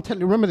the top. I'm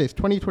telling you, remember this,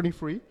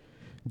 2023,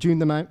 June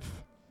the 9th,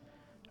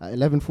 at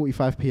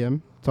 11:45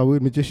 p.m,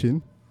 Dawud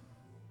Magician.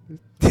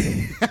 How do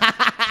you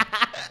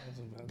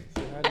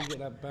get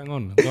that bang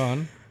on? Go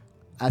on.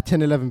 At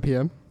 10:11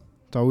 p.m,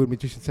 Dawud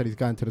Magician said he's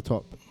going to the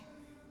top.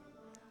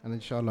 And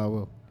inshallah I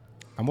will.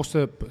 And what's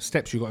the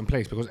steps you got in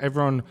place? Because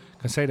everyone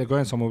can say they're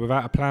going somewhere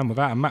without a plan,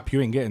 without a map,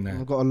 you ain't getting there.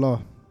 I've got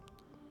Allah.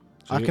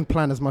 So I can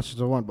plan as much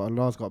as I want, but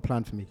Allah's got a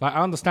plan for me. Like,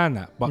 I understand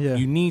that, but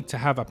you need to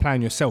have a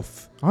plan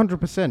yourself.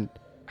 100%.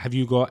 Have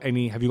you got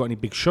any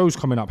big shows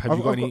coming up?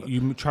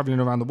 You traveling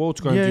around the world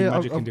to go and do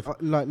magic in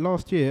different? Like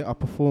last year,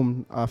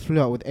 I flew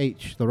out with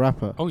H, the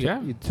rapper. Oh, yeah?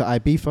 To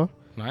Ibiza.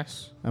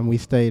 Nice. And we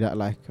stayed at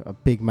like a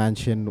big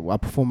mansion. I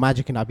performed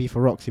magic in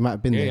Ibiza Rocks. You might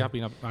have been there. Yeah, I've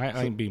been up.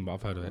 I ain't been, but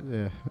I've heard of it.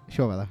 Yeah,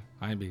 sure about that.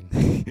 I ain't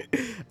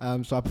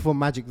been. So I performed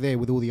magic there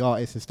with all the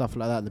artists and stuff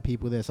like that and the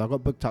people there. So I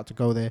got booked out to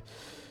go there.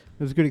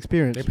 was a good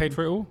experience. They paid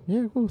for it all?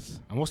 Yeah, of course.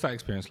 And what's that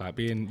experience like?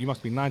 You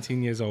must be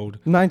 19 years old.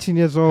 19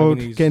 years old,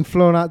 these- getting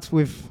flown out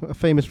with a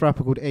famous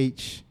rapper called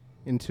H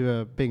into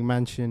a big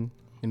mansion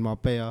in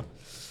Marbella.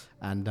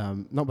 And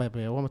not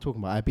Marbella, what am I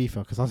talking about? Ibiza,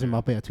 because I was in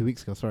Marbella 2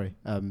 weeks ago, sorry.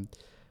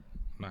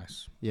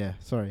 Nice. Yeah,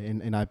 sorry, in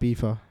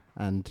Ibiza.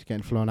 And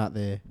getting flown out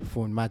there,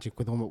 performing Magic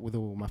with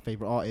all my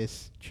favourite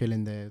artists,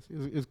 chilling there.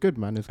 It was good,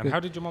 man. It was And good. how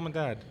did your mum and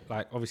dad,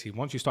 like, obviously,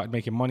 once you started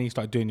making money,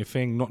 started doing your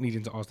thing, not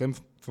needing to ask them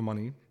for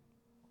money,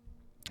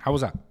 how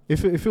was that? It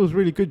feels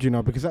really good,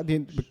 because at the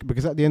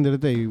end of the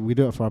day, we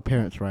do it for our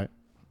parents, right?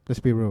 Let's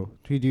be real.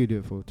 Who do you do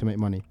it for? To make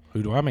money?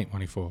 Who do I make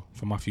money for?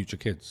 For my future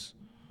kids.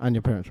 And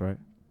your parents, right?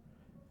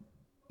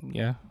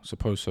 Yeah,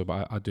 suppose so,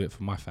 but I do it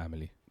for my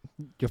family.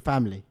 Your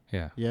family.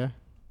 Yeah. Yeah.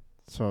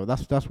 So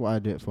that's what I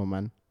do it for,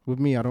 man. With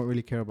me, I don't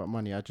really care about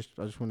money. I just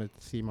wanted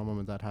to see my mum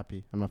and dad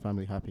happy and my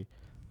family happy.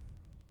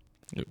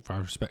 Look, I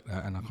respect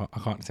that, and I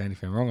can't say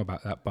anything wrong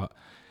about that, but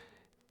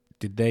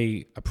did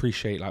they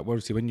appreciate, like,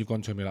 obviously when you've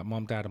gone to them, you're like,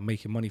 Mum, Dad, I'm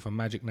making money from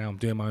Magic now, I'm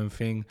doing my own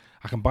thing,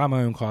 I can buy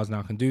my own cars now,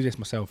 I can do this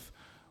myself.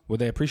 Were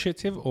they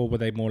appreciative, or were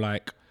they more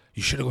like,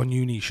 you should have gone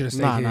uni, you should have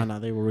stayed here? No,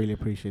 they were really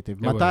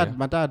appreciative. They were,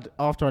 My dad,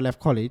 after I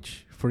left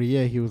college, for a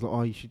year, he was like,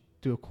 oh, you should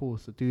do a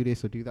course or do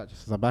this or do that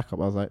just as a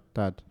backup. I was like,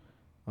 Dad,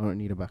 I don't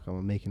need a backup,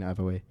 I'm making it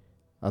either way.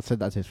 I said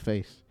that to his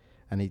face,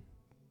 and he,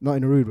 not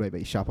in a rude way, but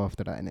he shut up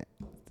after that, innit?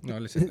 No,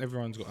 listen,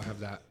 everyone's got to have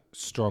that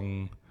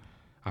strong,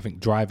 I think,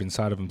 drive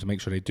inside of them to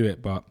make sure they do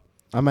it, but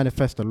I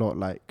manifest a lot,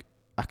 like,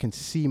 I can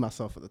see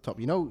myself at the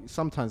top. You know,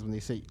 sometimes when they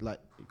say, like,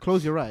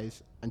 close your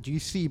eyes, and do you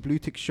see Blue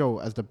Tick Show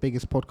as the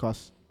biggest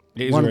podcast?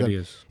 it is already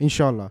is.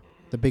 Inshallah,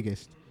 the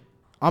biggest.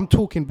 I'm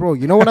talking, bro.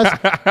 You know when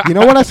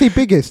I say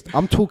biggest,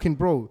 I'm talking,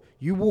 bro.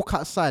 You walk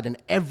outside and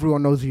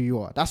everyone knows who you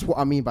are. That's what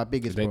I mean by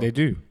biggest, bro. They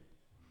do.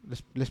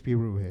 Let's be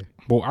real here.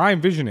 Well, I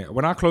envision it.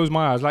 When I close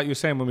my eyes, like you're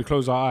saying, when we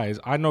close our eyes,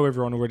 I know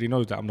everyone already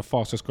knows that I'm the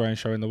fastest growing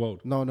show in the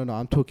world. No.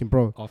 I'm talking,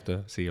 bro. After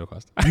CEO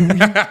Cast.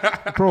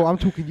 Bro, I'm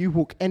talking. You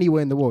walk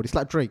anywhere in the world. It's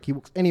like Drake. He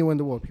walks anywhere in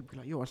the world. People be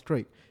like, yo, that's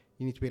Drake.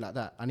 You need to be like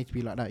that. I need to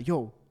be like that.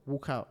 Yo,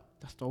 walk out.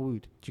 That's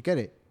Dawud. Do you get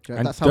it?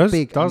 And that's how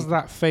big. Does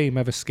that fame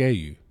ever scare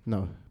you?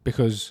 No.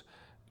 Because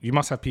you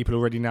must have people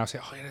already now say,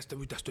 oh yeah, that's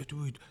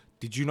Dawud.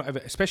 Did you not ever,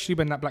 especially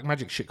when that Black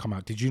Magic shit come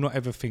out, did you not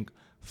ever think,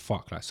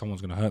 fuck, like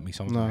someone's gonna hurt me,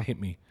 someone's gonna hit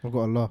me? I've got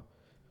Allah.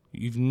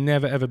 You've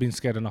never ever been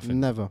scared of nothing.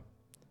 Never.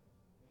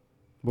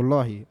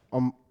 Wallahi,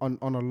 on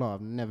Allah,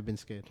 I've never been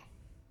scared.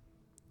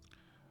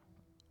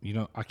 You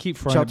know, I keep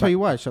throwing. Shall I tell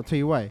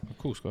you why? Of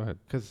course, go ahead.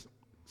 Because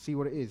see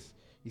what it is.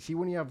 You see,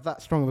 when you have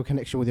that strong of a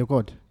connection with your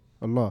God,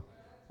 Allah,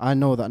 I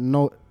know that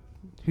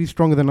who's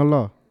stronger than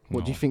Allah?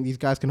 What do you think these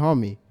guys can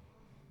harm me?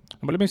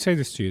 But let me say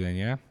this to you then,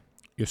 yeah?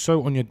 You're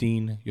so on your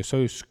deen, you're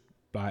so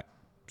like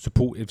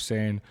supportive,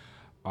 saying,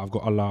 I've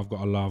got Allah, I've got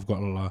Allah, I've got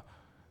Allah.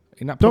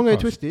 In that Don't podcast, get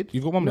twisted.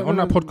 You've got one minute on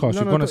that podcast.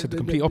 You've gone and said the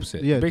complete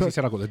opposite. Yeah, You basically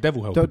said I got the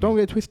devil helping. Don't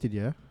get twisted,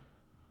 yeah.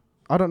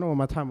 I don't know when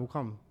my time will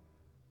come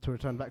to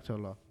return back to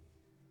Allah.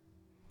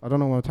 I don't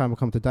know when my time will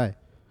come to die.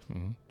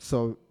 Mm-hmm.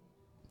 So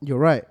you're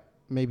right.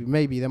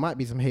 Maybe there might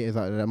be some haters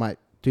out there that might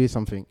do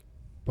something,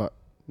 but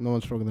no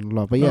one's stronger than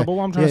Allah. But But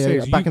what I'm trying to say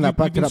is, you've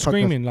been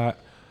screaming podcast. like,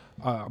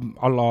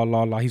 Allah, Allah,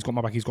 Allah, he's got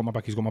my back, he's got my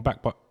back, he's got my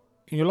back. But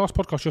in your last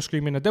podcast, you're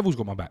screaming, the devil's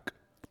got my back.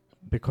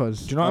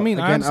 Because do you know what I mean?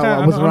 Again, I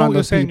understand. I was I know around what you're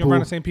those saying. You're people. around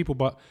the same people,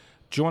 but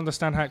do you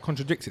understand how it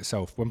contradicts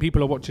itself? When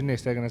people are watching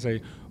this, they're going to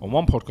say, on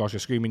one podcast,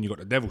 you're screaming, you got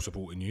the devil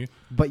supporting you.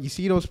 But you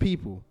see those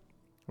people,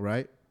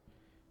 right?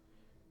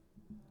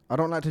 I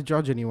don't like to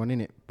judge anyone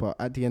in it, but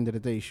at the end of the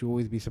day, you should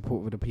always be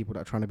supportive of the people that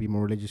are trying to be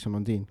more religious and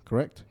on deen,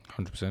 correct?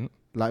 100%.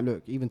 Like,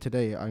 look, even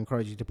today, I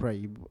encourage you to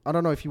pray. I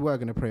don't know if you were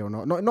going to pray or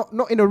not.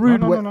 Not in a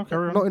rude way. No,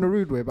 carry on. Not in a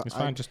rude way, but It's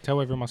fine. Just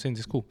tell everyone my sins.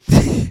 It's cool.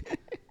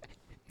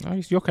 No,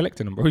 you're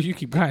collecting them, bro. You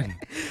keep going.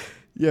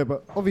 Yeah,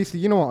 but obviously,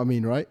 you know what I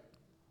mean, right?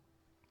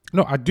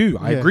 No, I do.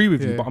 I Yeah, agree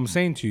with you, yeah. but I'm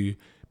saying to you,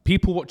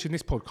 people watching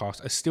this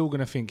podcast are still going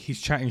to think he's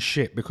chatting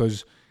shit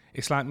because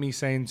it's like me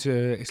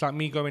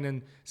going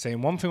and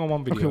saying one thing on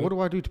one video. Okay, what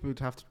do I do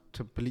to have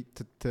to believe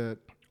to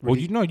Well,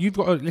 you've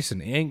got to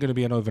listen. It ain't going to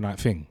be an overnight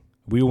thing.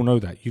 We all know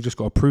that. You've just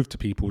got to prove to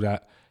people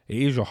that it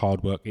is your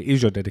hard work, it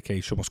is your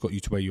dedication what's got you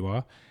to where you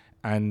are,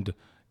 and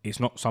it's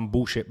not some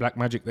bullshit black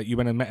magic that you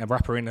went and met a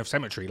rapper in a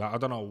cemetery. Like, I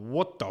don't know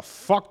what the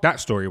fuck that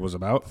story was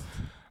about.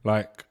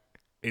 Like,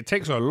 it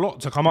takes a lot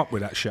to come up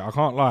with that shit. I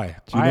can't lie.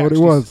 Do you know what it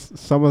was?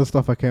 Some of the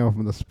stuff I came off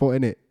from the spot,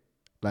 innit?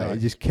 Like, Right.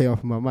 it just came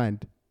off in my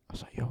mind. I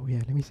was like, yo, yeah,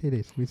 let me say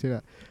this, let me say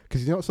that.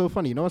 Because you know what's so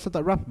funny? You know, I said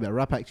that rapper bit. A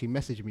rapper actually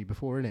messaged me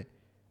before, innit?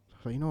 So I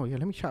was like, you know what, yeah,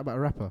 let me chat about a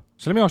rapper.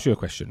 So let me ask you a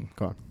question.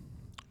 Go on.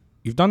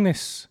 You've done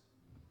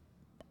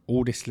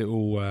all this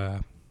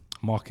little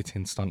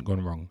marketing stunt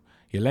gone wrong.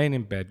 You're laying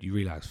in bed, you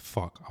realise,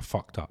 fuck, I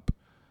fucked up.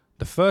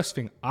 The first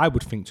thing I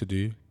would think to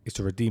do is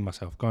to redeem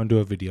myself. Go and do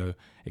a video,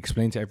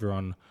 explain to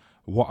everyone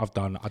what I've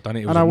done. I've done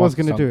it. And I was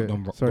going to do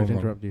it. Sorry to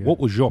interrupt you. What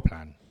was your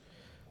plan?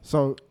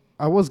 So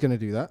I was going to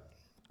do that.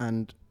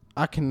 And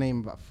I can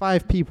name about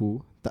 5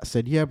 people that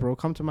said, yeah, bro,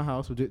 come to my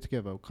house, we'll do it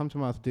together. Come to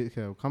my house, we'll do it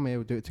together. Come here,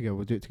 we'll do it together.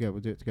 We'll do it together.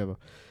 We'll do it together.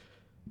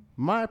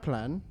 My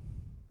plan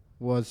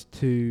was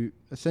to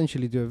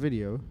essentially do a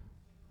video,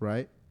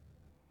 right,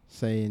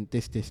 saying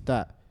this,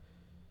 that.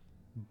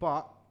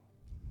 But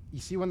you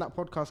see, when that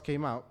podcast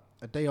came out,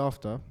 a day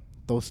after,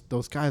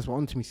 those guys were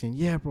onto me saying,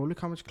 "Yeah, bro, look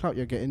how much clout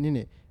you're getting in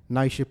it.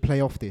 Now you should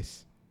play off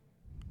this."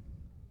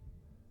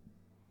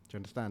 Do you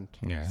understand?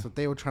 Yeah. So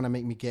they were trying to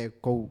make me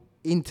go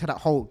into that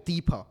hole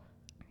deeper.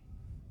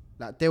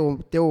 Like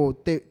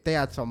they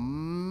had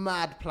some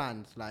mad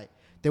plans. Like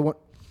they want,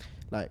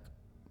 like,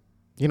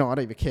 you know, I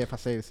don't even care if I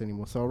say this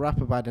anymore. So a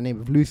rapper by the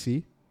name of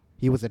Lucy,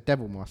 he was a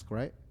devil mask,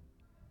 right?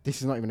 This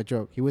is not even a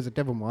joke. He was a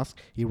devil mask.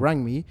 He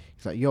rang me.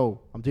 He's like,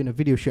 "Yo, I'm doing a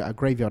video shoot at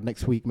Graveyard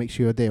next week. Make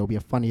sure you're there. It'll be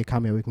a funny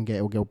cameo we can get.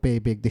 It'll go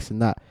big, this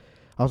and that."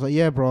 I was like,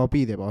 "Yeah, bro, I'll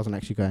be there," but I wasn't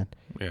actually going.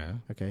 Yeah.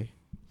 Okay.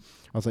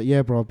 I was like,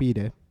 "Yeah, bro, I'll be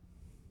there."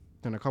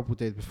 Then a couple of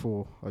days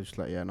before, I was just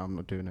like, "Yeah, no, I'm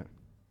not doing it.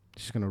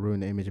 It's just going to ruin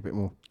the image a bit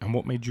more." And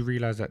what made you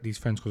realise that these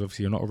friends, because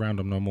obviously you're not around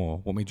them no more,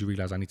 what made you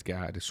realise I need to get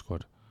out of this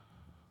squad?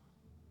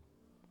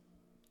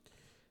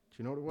 Do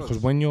you know what it was?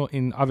 Because when you're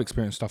in, I've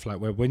experienced stuff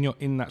like where when you're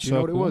in that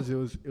circle. You know what it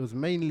was? It was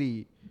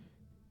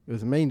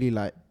mainly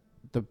like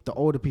the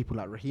older people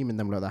like Raheem and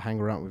them like that hang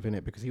around with,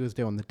 innit, because he was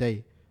there on the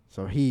day.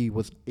 So he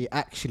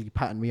actually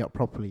patted me up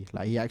properly.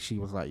 Like he actually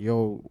was like,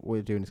 "Yo, what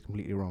you're doing is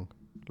completely wrong.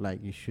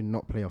 Like you should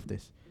not play off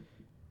this."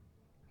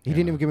 He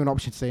didn't even give me an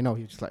option to say no.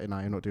 He was just like, "Nah,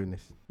 you're not doing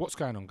this." What's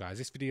going on, guys?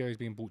 This video is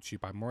being brought to you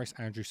by Maurice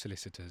Andrews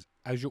Solicitors.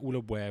 As you're all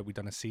aware, we've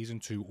done a season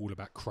 2 all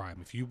about crime.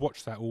 If you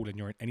watch that all and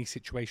you're in any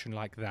situation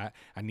like that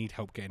and need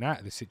help getting out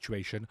of this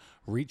situation,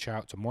 reach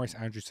out to Maurice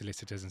Andrews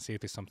Solicitors and see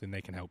if it's something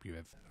they can help you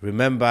with.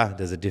 Remember,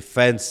 there's a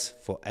defense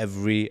for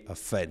every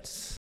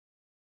offense.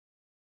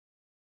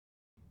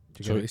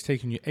 So it's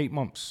taken you 8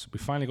 months. We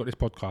finally got this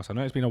podcast. I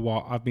know it's been a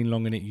while. I've been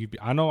long in it.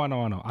 I know.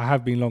 I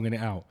have been long in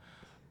it out.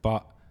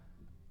 But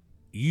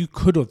you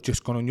could have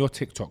just gone on your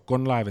TikTok,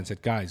 gone live and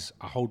said, "Guys,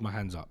 I hold my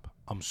hands up.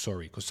 I'm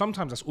sorry." Because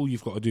sometimes that's all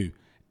you've got to do.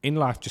 In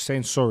life, just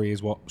saying sorry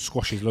is what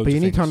squashes loads of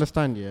things. But you need to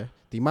understand, yeah,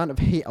 the amount of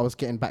hate I was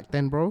getting back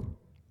then, bro.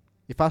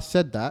 If I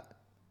said that,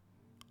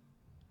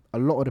 a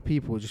lot of the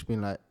people would just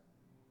been like,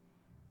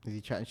 "Is he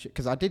chatting shit?"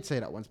 Because I did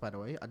say that once, by the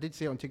way. I did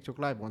say it on TikTok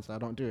Live once that I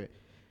don't do it.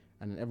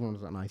 And then everyone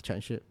was like, "Nah, he's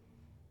chatting shit."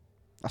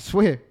 I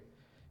swear.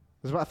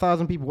 There's about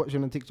 1,000 people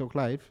watching on TikTok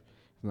Live.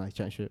 Nah, he's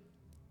chatting shit.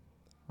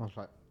 I was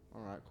like,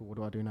 all right, cool. What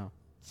do I do now?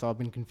 So I've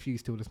been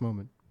confused till this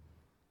moment.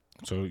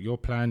 So your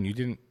plan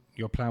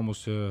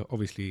was to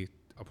obviously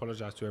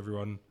apologize to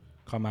everyone,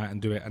 come out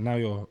and do it. And now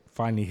you're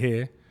finally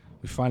here.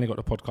 We finally got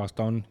the podcast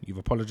done. You've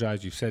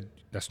apologized. You've said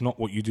that's not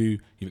what you do.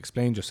 You've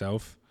explained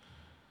yourself.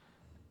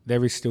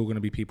 There is still going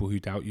to be people who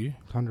doubt you.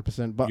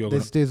 100%. But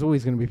there's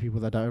always going to be people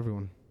that doubt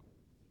everyone.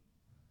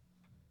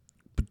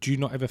 But do you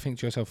not ever think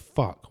to yourself,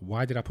 "Fuck,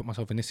 why did I put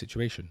myself in this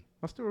situation?"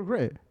 I still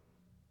regret it.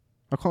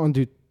 I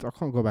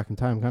can't go back in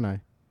time, can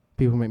I?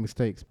 People make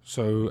mistakes.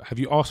 So have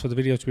you asked for the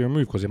video to be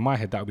removed? Because in my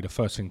head, that would be the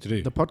first thing to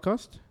do. The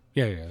podcast?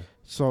 Yeah.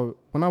 So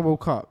when I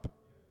woke up,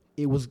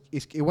 it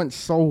went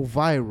so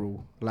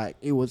viral. Like,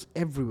 it was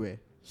everywhere.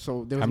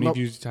 So there was How many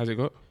views has it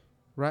got?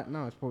 Right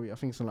now, it's probably, I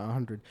think it's like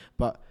 100.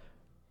 But,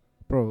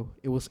 bro,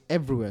 it was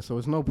everywhere. So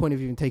there's no point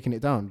of even taking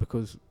it down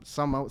because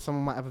someone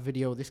might have a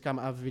video, this guy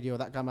might have a video,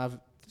 that guy might have...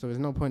 So there's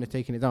no point of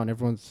taking it down.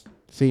 Everyone's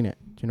seen it.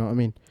 Do you know what I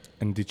mean?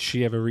 And did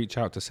she ever reach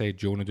out to say,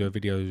 "Do you want to do a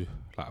video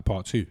like a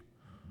part 2?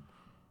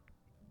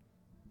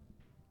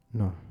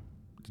 No.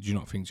 Did you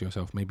not think to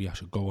yourself, maybe I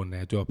should go on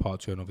there, do a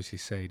part 2 and obviously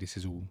say this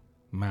is all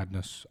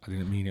madness? I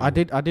didn't mean it.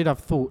 I did have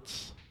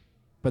thoughts,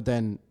 but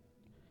then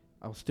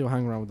I was still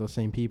hanging around with those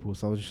same people.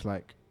 So I was just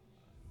like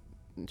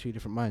in two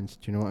different minds.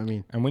 Do you know what I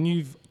mean? And when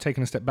you've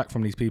taken a step back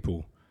from these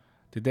people,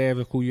 did they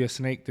ever call you a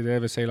snake? Did they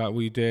ever say like, "What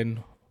are you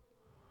doing?"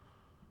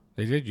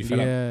 They did? You fell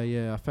out?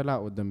 Yeah. I fell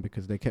out with them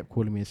because they kept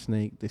calling me a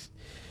snake.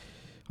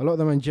 A lot of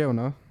them are in jail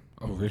now.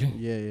 Oh, really?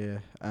 Yeah.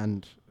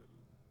 And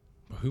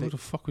who the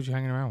fuck was you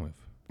hanging around with?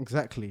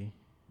 Exactly.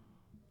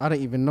 I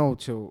didn't even know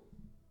till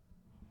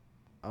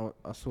I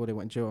saw they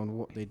went jail and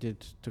what they did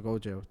to go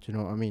jail. Do you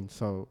know what I mean?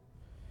 So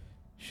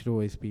you should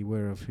always be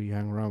aware of who you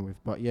hang around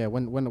with. But yeah,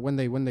 when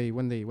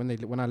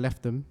I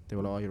left them, they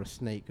were like, "Oh, you're a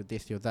snake, you're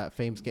this, you're that.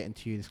 Fame's getting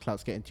to you, this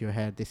clout's getting to your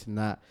head, this and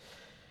that."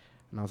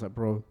 And I was like,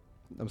 "Bro,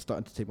 I'm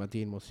starting to take my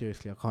deen more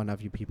seriously. I can't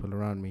have you people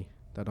around me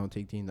that don't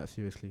take deen that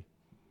seriously."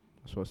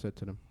 That's what I said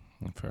to them.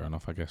 Fair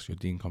enough, I guess. Your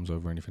deen comes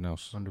over anything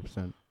else.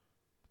 100%.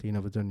 Deen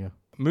of a dunya.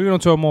 Moving on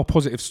to a more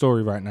positive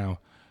story right now.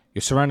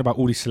 You're surrounded by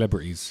all these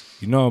celebrities.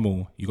 You know them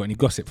all. You got any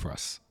gossip for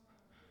us?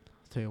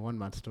 I'll tell you one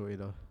mad story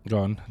though. Go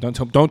on. Don't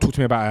talk to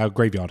me about our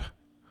graveyard.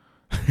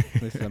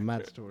 This is a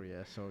mad story,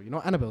 yeah. So you know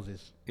what Annabelle's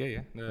is?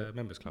 Yeah. The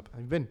members club.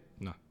 Have you been?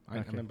 No. I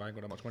remember I ain't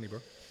got that much money, bro.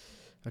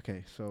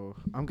 Okay, so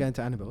I'm going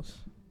to Annabelle's,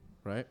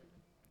 right?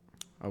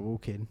 I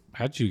walk in.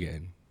 How'd you get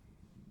in?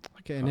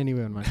 I get in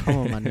anywhere, man. Come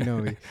on, man, you know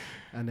me.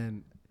 And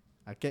then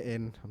I get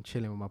in, I'm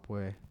chilling with my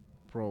boy.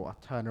 Bro, I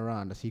turn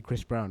around, I see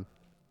Chris Brown.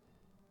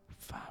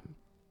 Fam,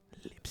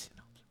 lipsing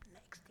up some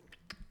next.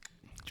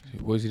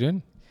 What is he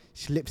doing?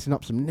 She's lipsing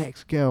up some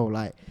next girl,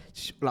 like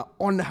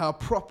on her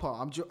proper.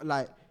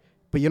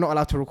 But you're not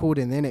allowed to record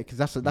in it, because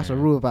that's a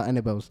rule about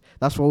Annabelle's.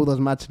 That's why all those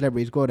mad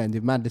celebrities go there and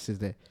do madnesses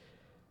there.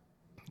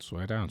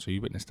 Swear down. So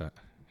you witnessed that.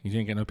 You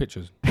didn't get no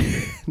pictures.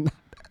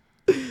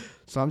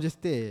 So I'm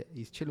just there.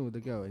 He's chilling with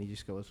the girl, and he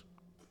just goes, "Do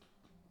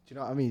you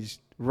know what I mean?"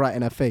 Just right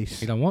in her face.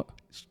 He done what?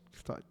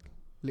 Start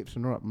lips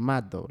and up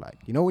mad though. Like,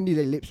 you know when you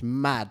their lips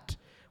mad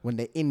when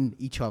they're in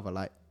each other.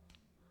 Like,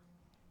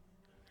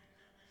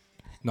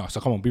 No,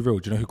 so come on, be real.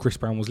 Do you know who Chris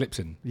Brown was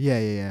lipsing?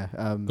 yeah.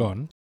 Go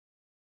on.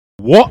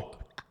 What?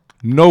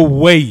 No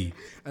way.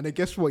 And then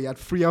guess what? He had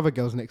 3 other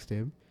girls next to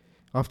him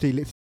after he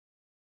lips.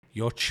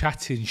 You're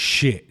chatting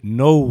shit.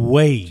 No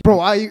way. Bro,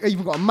 I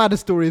even got a madder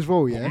story as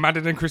well. Yeah.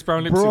 Madder than Chris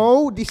Brown lipsing.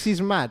 Bro, this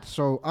is mad.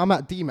 So I'm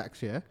at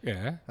D-Max, yeah.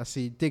 Yeah. I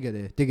see Digger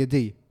there, Digger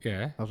D.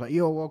 Yeah. I was like,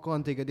 yo, walk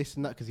on, Digger, this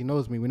and that, because he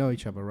knows me. We know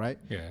each other, right?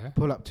 Yeah.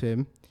 Pull up to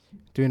him,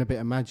 doing a bit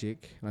of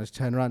magic, and I just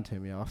turn around to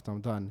him. Yeah, after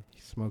I'm done,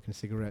 he's smoking a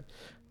cigarette.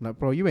 I'm like,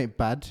 bro, you ain't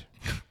bad.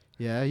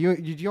 Yeah,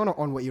 you're not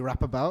on what you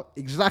rap about.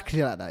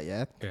 Exactly like that,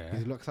 yeah. Yeah.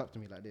 He looks up to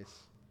me like this.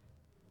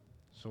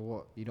 So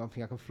what? You don't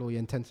think I can floor you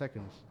in 10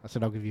 seconds? I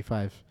said, I'll give you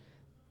 5.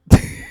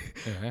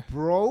 Yeah.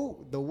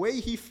 Bro, the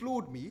way he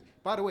floored me.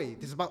 By the way,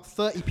 there's about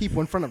 30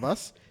 people in front of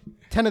us.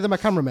 10 of them are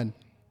cameramen.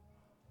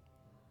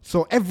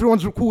 So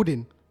everyone's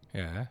recording.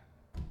 Yeah.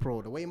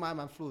 Bro, the way my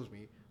man floors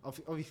me,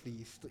 obviously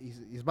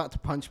he's about to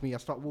punch me. I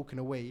start walking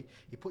away.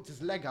 He puts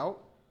his leg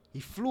out. He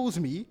floors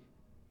me.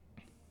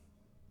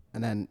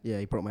 And then, yeah,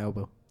 he broke my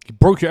elbow. He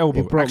broke your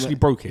elbow. He broke Actually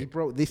broke He it.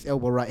 broke this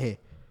elbow right here.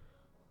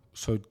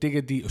 So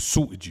Digger D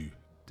assaulted you.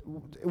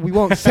 We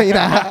won't say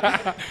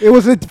that. It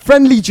was a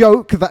friendly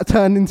joke that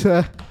turned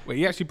into... Wait,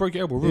 he actually broke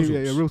your elbow? Real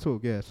yeah, talks? real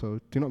talk, yeah.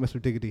 So do not mess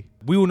with Diggity.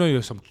 We all know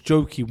you're some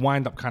jokey,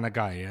 wind-up kind of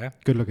guy, yeah?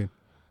 Good looking.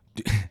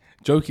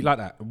 Jokey like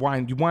that.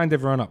 You wind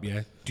everyone up,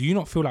 yeah? Do you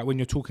not feel like when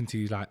you're talking to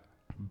these, like,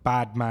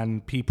 bad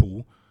man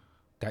people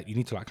that you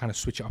need to, like, kind of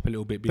switch it up a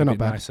little bit, be They're a not bit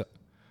bad. nicer?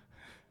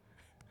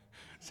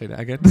 Say that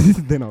again?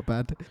 They're not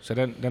bad. So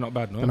they're not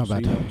bad, no? They're not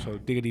bad. So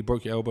Diggity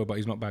broke your elbow, but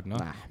he's not bad, no?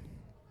 Nah.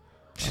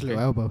 Just a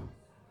little elbow.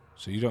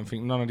 So you don't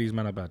think none of these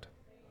men are bad?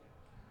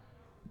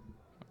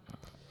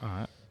 All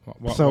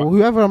right. So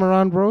whoever I'm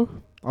around, bro,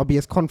 I'll be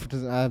as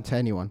confident as I am to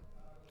anyone.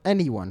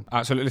 Anyone. All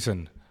right, so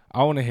listen.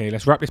 I want to hear,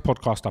 let's wrap this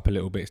podcast up a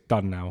little bit. It's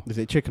done now. Is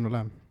it chicken or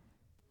lamb?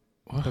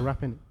 What? The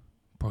wrapping.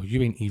 Bro,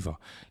 you ain't either.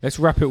 Let's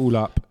wrap it all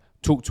up.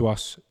 Talk to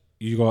us.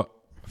 You got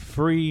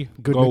 3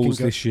 Good goals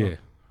looking this girl. year.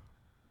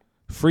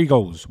 3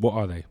 goals. What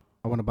are they?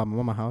 I want to buy my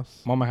mama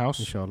house. Mama house.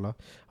 Inshallah.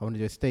 I want to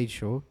do a stage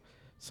show.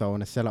 So I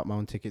want to sell out my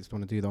own tickets. I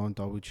want to do the own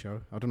Dawud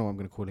show. I don't know what I'm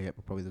going to call it yet,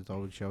 but probably the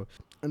Dawud show.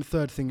 And the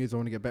third thing is I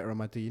want to get better at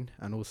my deen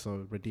and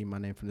also redeem my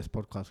name from this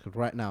podcast. Because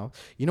right now,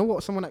 you know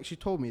what someone actually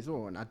told me as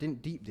well, and I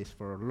didn't deep this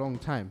for a long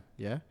time,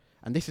 yeah?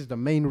 And this is the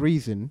main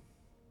reason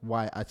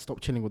why I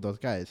stopped chilling with those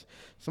guys.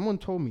 Someone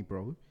told me,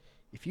 bro,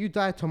 if you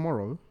die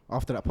tomorrow,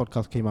 after that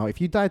podcast came out,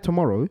 if you die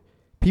tomorrow,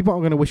 people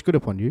aren't going to wish good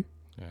upon you.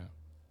 Yeah.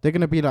 They're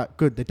going to be like,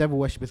 good, the devil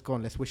worship is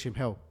gone, let's wish him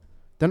hell.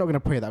 They're not going to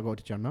pray that I go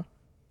to Jannah.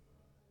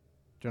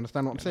 Do you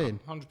understand what I'm saying?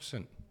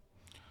 100%.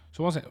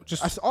 So what's it?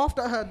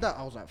 After I heard that,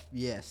 I was like,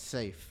 yeah,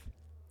 safe.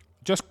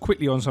 Just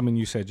quickly on something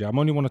you said, yeah. I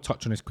only want to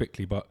touch on this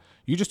quickly, but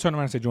you just turned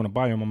around and said you want to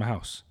buy your mama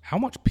house. How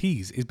much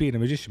peas is being a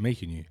magician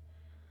making you?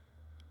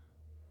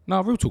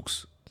 No, real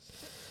talks.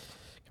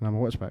 Can I have my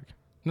watch back?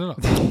 No.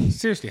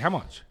 Seriously, how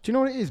much? Do you know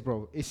what it is,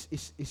 bro?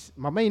 It's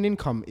my main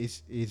income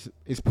is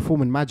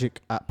performing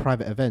magic at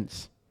private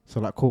events. So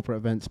like corporate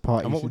events,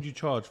 parties. And what would you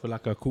charge for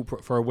like a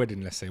corporate, for a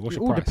wedding, let's say? What's It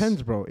your all price?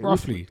 depends, bro.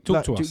 Roughly.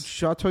 Talk to us.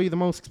 Should I tell you the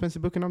most expensive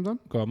booking I've done?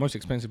 Go on, most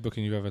expensive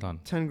booking you've ever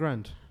done. 10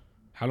 grand.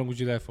 How long was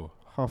you there for?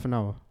 Half an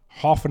hour.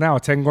 Half an hour,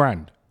 10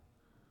 grand.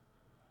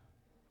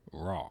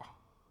 Raw.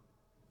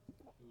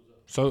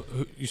 So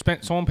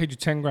someone paid you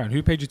 10 grand.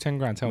 Who paid you 10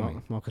 grand? Tell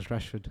me. Marcus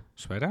Rashford.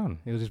 Swear down.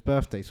 It was his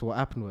birthday. So what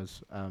happened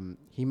was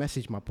he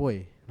messaged my boy.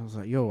 And I was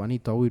like, yo, I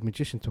need Dawud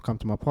Magician to come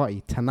to my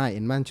party tonight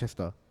in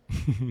Manchester.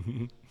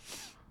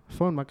 I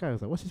phoned my guy. I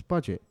was like, what's his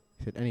budget?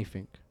 He said,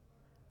 anything.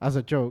 As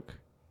a joke.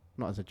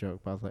 Not as a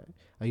joke, but I was like,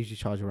 I usually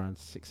charge around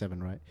 6-7,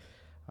 right?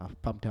 I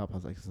pumped it up. I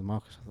was like, this is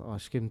Marcus. I was like, oh,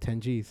 just give him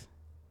 10 G's.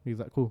 He was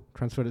like, cool.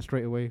 Transferred it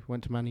straight away.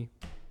 Went to Manny.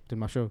 Did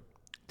my show.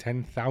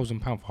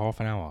 £10,000 for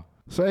half an hour.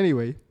 So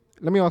anyway,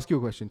 let me ask you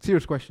a question.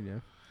 Serious question, yeah?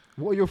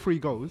 What are your 3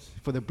 goals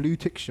for the Blue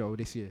Tick show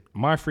this year?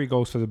 My 3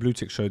 goals for the Blue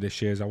Tick show this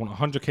year is I want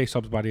 100k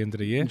subs by the end of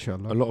the year.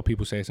 Inshallah. A lot of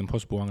people say it's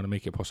impossible. I'm going to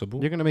make it possible.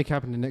 You're going to make it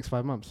happen in the next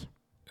 5 months.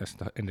 That's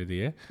the end of the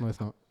year. No, it's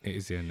not. It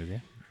is the end of the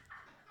year.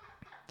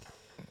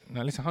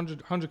 Now listen,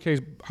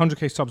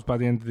 100k subs by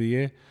the end of the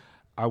year.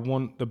 I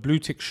want the Blue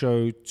Tick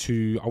show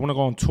I want to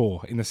go on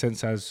tour in the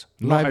sense as...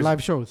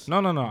 Live shows? No.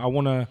 I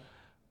want to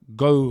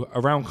go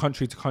around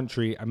country to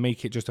country and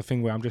make it just a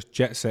thing where I'm just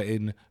jet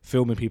setting,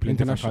 filming people in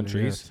different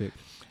countries. Yeah,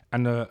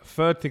 and the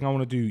third thing I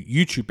want to do,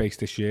 YouTube based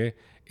this year,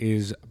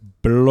 is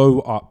blow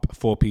up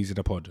 4Ps in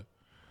a pod.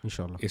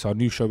 Inshallah. It's our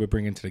new show we're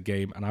bringing to the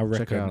game, and I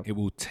reckon it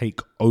will take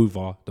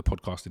over the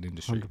podcasting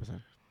industry.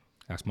 100%.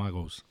 That's my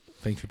goals.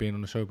 Thank you for being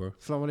on the show, bro.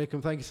 Assalamu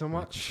alaikum. Thank you so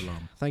much.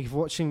 Thank you for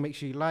watching. Make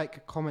sure you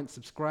like, comment,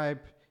 subscribe,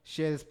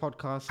 share this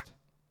podcast.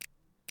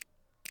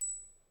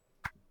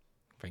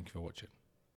 Thank you for watching.